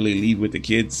can't really leave with the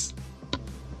kids.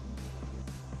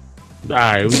 All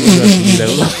right, we gonna do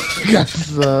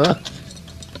that.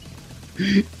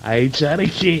 I ain't trying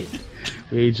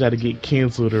to get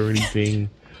canceled or anything.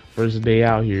 First day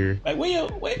out here. Like, where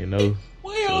you know,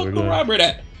 where your Uncle Robert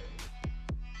at?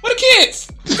 Where the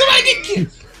kids? Somebody get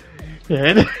kids.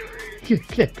 We're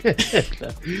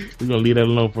gonna leave that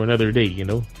alone for another day, you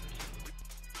know.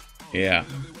 Yeah.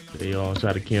 They all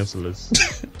try to cancel us.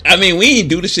 I mean, we ain't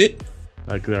do the shit.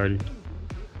 I could already.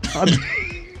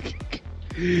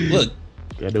 Look.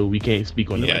 I know we can't speak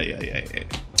on that. Yeah.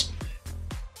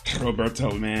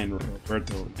 Roberto, man.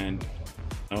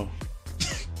 Oh.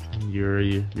 You're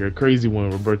a crazy one,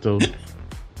 Roberto.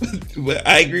 But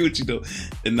I agree with you though.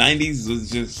 The 90s was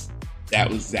just that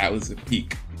was the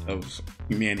peak of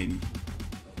humanity.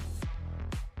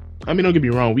 I mean, don't get me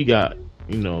wrong, we got,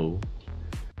 you know,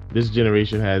 this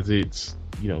generation has its,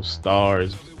 you know,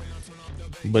 stars,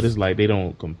 but it's like they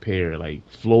don't compare. Like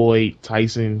Floyd,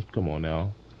 Tyson, come on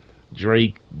now.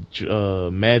 Drake,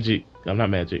 Magic, I'm not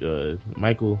Magic,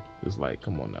 Michael is like,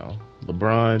 come on now.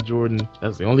 LeBron, Jordan,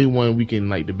 that's the only one we can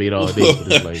like debate all day.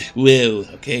 But it's like, well,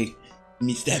 okay, let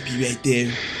me stop you right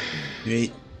there.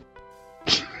 Right?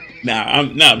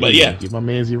 But yeah. Give my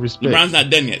man's your respect. LeBron's not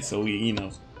done yet, so we, you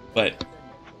know, but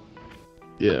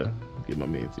yeah, give my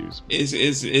man's your respect.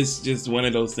 It's just one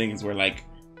of those things where like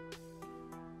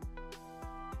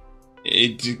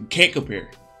it just can't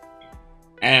compare.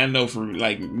 And I know for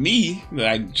like me,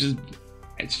 like just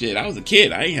shit, I was a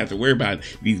kid. I ain't have to worry about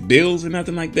these bills or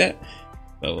nothing like that.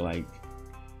 So like,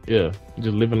 yeah,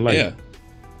 just living life. Yeah,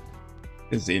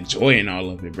 just enjoying all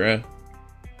of it, bruh.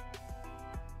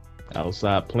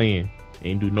 Outside playing,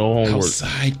 ain't do no homework.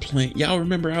 Outside playing, y'all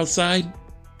remember outside?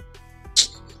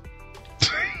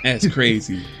 That's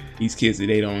crazy. These kids,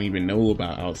 they don't even know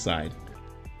about outside.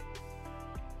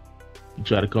 You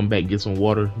try to come back, get some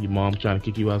water. Your mom trying to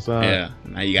kick you outside. Yeah,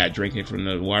 now you got drinking from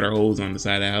the water hose on the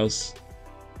side of the house.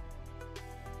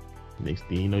 Next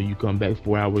thing you know, you come back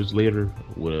 4 hours later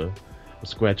with a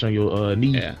scratch on your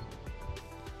knee. Yeah.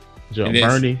 Jump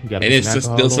burning. You gotta and it's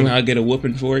still somehow get a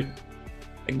whooping for it.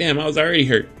 Like, damn, I was already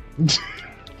hurt.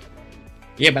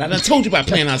 Yeah, but I done told you about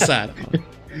playing outside.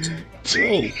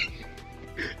 Oh.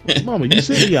 Mama, you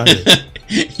said me out here.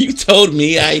 You told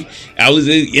me I was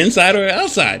inside or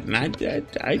outside, and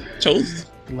I chose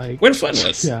Like, where the fun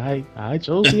was. Yeah, I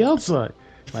chose the outside.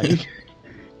 Like,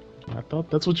 I thought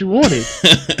that's what you wanted.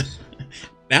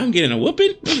 Now I'm getting a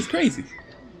whooping? This is crazy.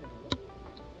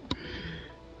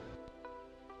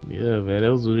 Yeah, man,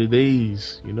 those were the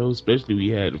days. You know, especially we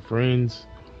had friends.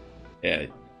 Yeah.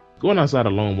 Going outside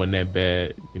alone wasn't that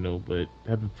bad, you know, but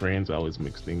having friends always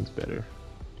makes things better.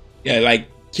 Yeah, like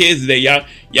kids today, y'all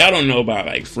don't know about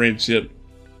like friendship.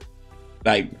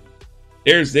 Like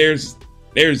there's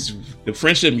the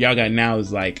friendship y'all got now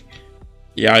is like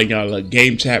y'all like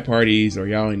game chat parties or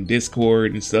y'all in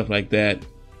Discord and stuff like that.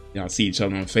 Y'all see each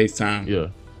other on FaceTime. Yeah.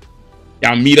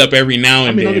 Y'all meet up every now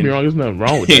and then. Don't get me wrong, there's nothing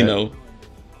wrong with that. You know.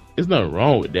 There's nothing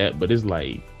wrong with that, but it's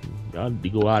like y'all need to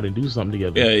go out and do something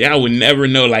together. Yeah, y'all would never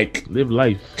know, like, live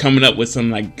life, coming up with some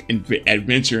like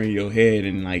adventure in your head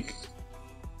and like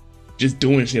just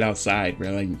doing shit outside,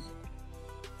 bro. Like,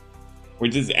 or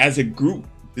just as a group,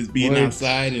 just being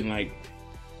outside and like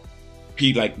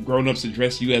grown ups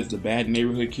address you as the bad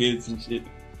neighborhood kids and shit.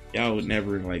 Y'all would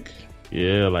never like.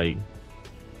 Yeah, like,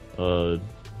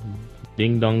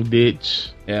 ding dong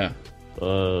ditch. Yeah.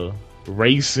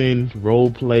 Racing, role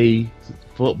play,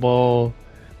 football,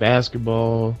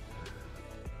 basketball,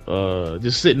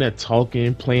 just sitting there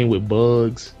talking, playing with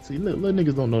bugs. See, little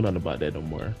niggas don't know nothing about that no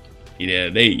more. Yeah,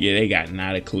 they got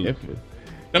not a clue. Definitely.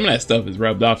 Some of that stuff is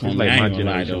rubbed off on me. Like my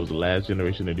generation was the last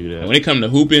generation to do that. When it come to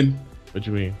hooping, what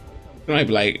you mean? Somebody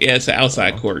be like, yeah, it's an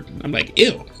outside court. I'm like,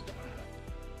 ew.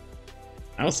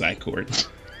 Outside court.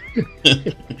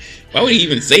 Why would he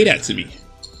even say that to me?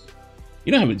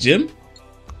 You don't have a gym?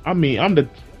 I mean, I'm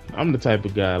the type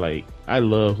of guy, like, I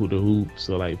love the hoop,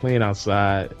 so like playing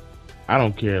outside, I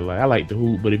don't care. Like, I like the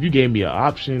hoop, but if you gave me an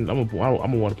option, I'm gonna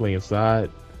want to play inside.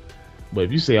 But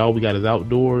if you say all we got is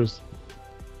outdoors,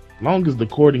 as long as the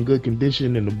court in good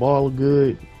condition and the ball are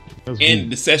good, and hoop.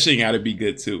 The session got to be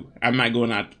good too. I'm not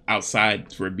going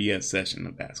outside for a BS session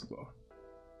of basketball.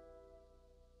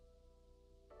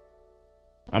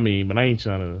 I mean, but I ain't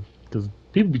trying to, because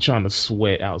people be trying to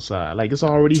sweat outside. Like, it's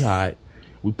already hot.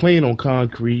 We playing on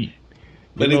concrete.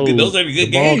 But those are the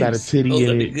good games. The ball got a titty in it. Those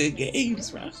are the good games,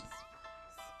 bro.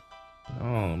 I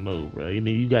don't know, bro. And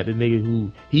then you got the nigga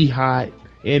who, he hot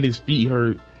and his feet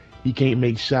hurt. He can't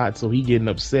make shots, so he getting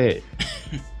upset.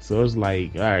 So it's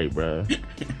like, all right, bro.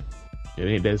 It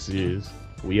ain't that serious.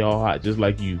 We all hot, just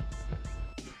like you.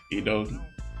 You know.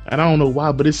 And I don't know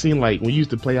why, but it seemed like when you used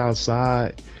to play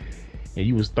outside and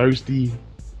you was thirsty,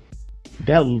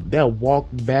 that walk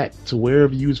back to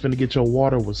wherever you was finna get your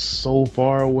water was so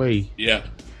far away. Yeah.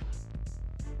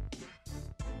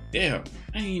 Damn,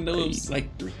 I didn't know it was like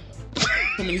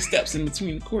so many steps in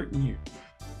between the court and here.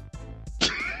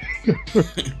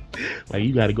 Like,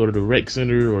 you got to go to the rec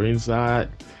center or inside.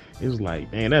 It was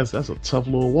like, man, that's a tough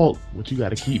little walk, but you got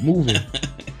to keep moving.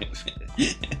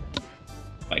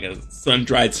 Like a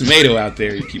sun-dried tomato out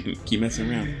there. You keep messing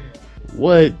around.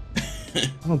 What?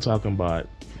 I'm talking about.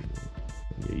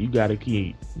 Yeah, you got to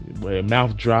keep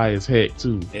mouth dry as heck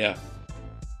too. Yeah.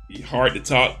 Hard to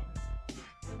talk.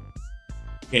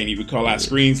 Can't even call out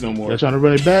screens no more. Y'all trying to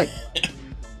run it back?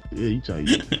 Yeah,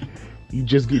 you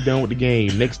just get done with the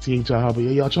game. Next team try to hop. Yeah,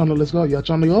 y'all trying to, let's go. Y'all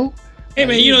trying to go? Hey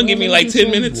man, you don't give me like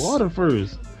 10 minutes. Water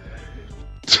first.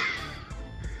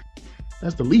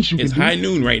 That's the least you can do. It's high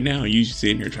noon right now. You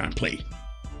sitting here trying to play.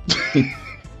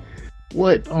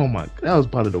 What? Oh my! That was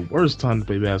probably the worst time to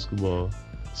play basketball.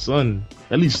 Sun,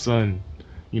 at least sun.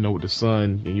 You know, with the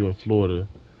sun and you in Florida,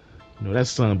 you know that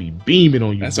sun be beaming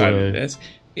on you. That's boy.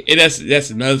 That's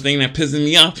another thing that pisses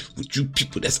me off with you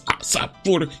people that's outside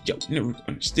Florida. Y'all never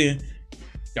understand.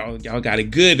 Y'all got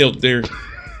it good up there.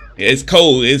 It's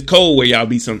cold. It's cold where y'all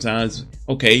be sometimes.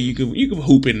 Okay, you can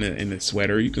hoop in the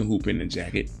sweater. You can hoop in the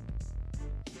jacket.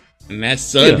 And that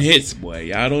sun hits, boy.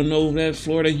 Y'all don't know that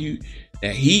Florida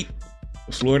heat,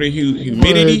 Florida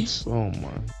humidity. What? Oh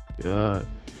my god!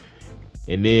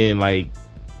 And then like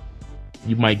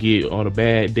you might get on a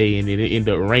bad day, and then it end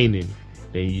up raining.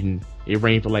 Then it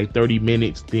rained for like 30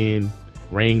 minutes. Then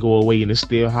rain go away, and it's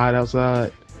still hot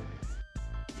outside.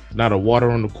 Now the water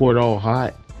on the court all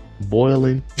hot,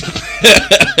 boiling.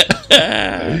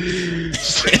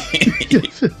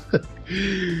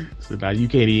 So now you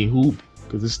can't even hoop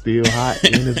because it's still hot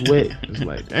and it's wet. It's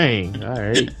like, dang, all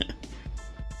right.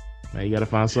 Now you gotta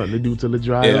find something to do till it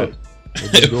dry up.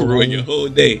 Ruin your whole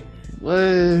day. What?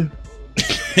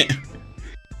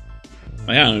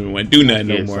 I don't even want to do nothing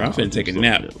no more. I'm finna take a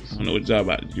nap. I don't know what y'all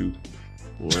about to do.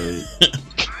 What?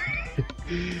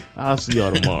 I'll see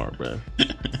y'all tomorrow, bro.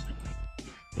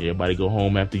 Everybody go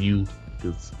home after you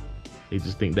because they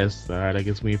just think that's all right. I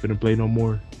guess we ain't finna play no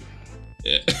more.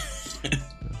 Yeah.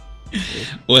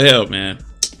 Well, hell, man.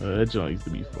 That joint used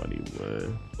to be funny,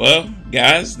 man. Well,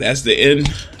 guys, that's the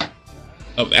end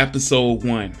of episode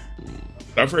 1.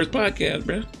 Our first podcast,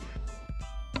 bro.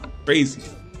 Crazy.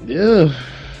 Yeah.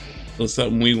 So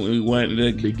something we wanted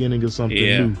to beginning of something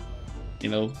new. You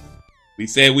know, we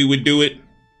said we would do it.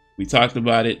 We talked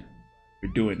about it.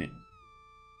 We're doing it.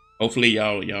 Hopefully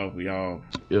y'all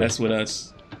mess with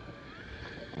us.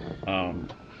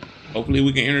 Hopefully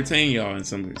we can entertain y'all in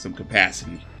some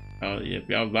capacity. If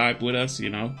y'all vibe with us,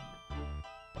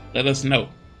 let us know.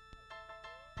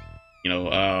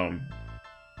 I'm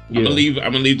gonna leave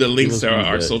the links to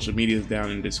our social medias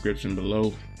down in the description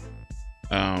below.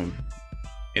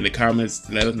 In the comments,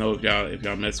 let us know if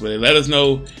y'all mess with it. Let us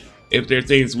know if there are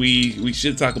things we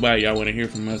should talk about. Y'all want to hear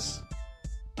from us.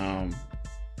 And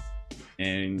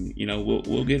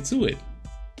we'll get to it.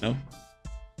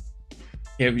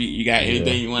 Have you got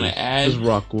anything you want to add? Just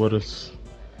rock with us.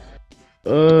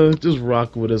 Just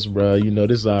rock with us, bro.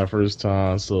 This is our first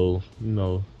time, so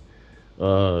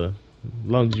as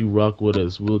long as you rock with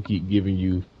us, we'll keep giving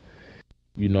you,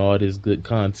 all this good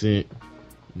content.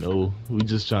 We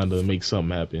just trying to make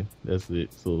something happen. That's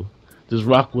it. So just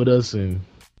rock with us and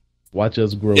watch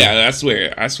us grow. Yeah, I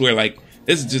swear, like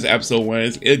this is just episode 1.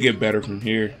 It'll get better from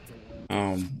here.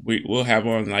 We'll have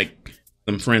on like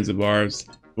some friends of ours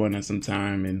join us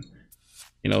sometime, and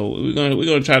we're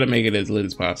gonna try to make it as lit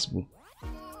as possible.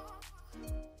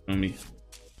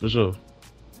 For sure. All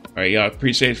right, y'all.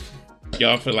 Appreciate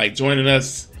y'all for joining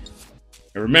us.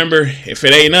 And remember, if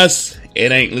it ain't us,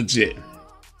 it ain't legit.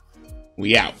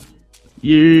 We out.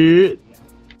 Yeah.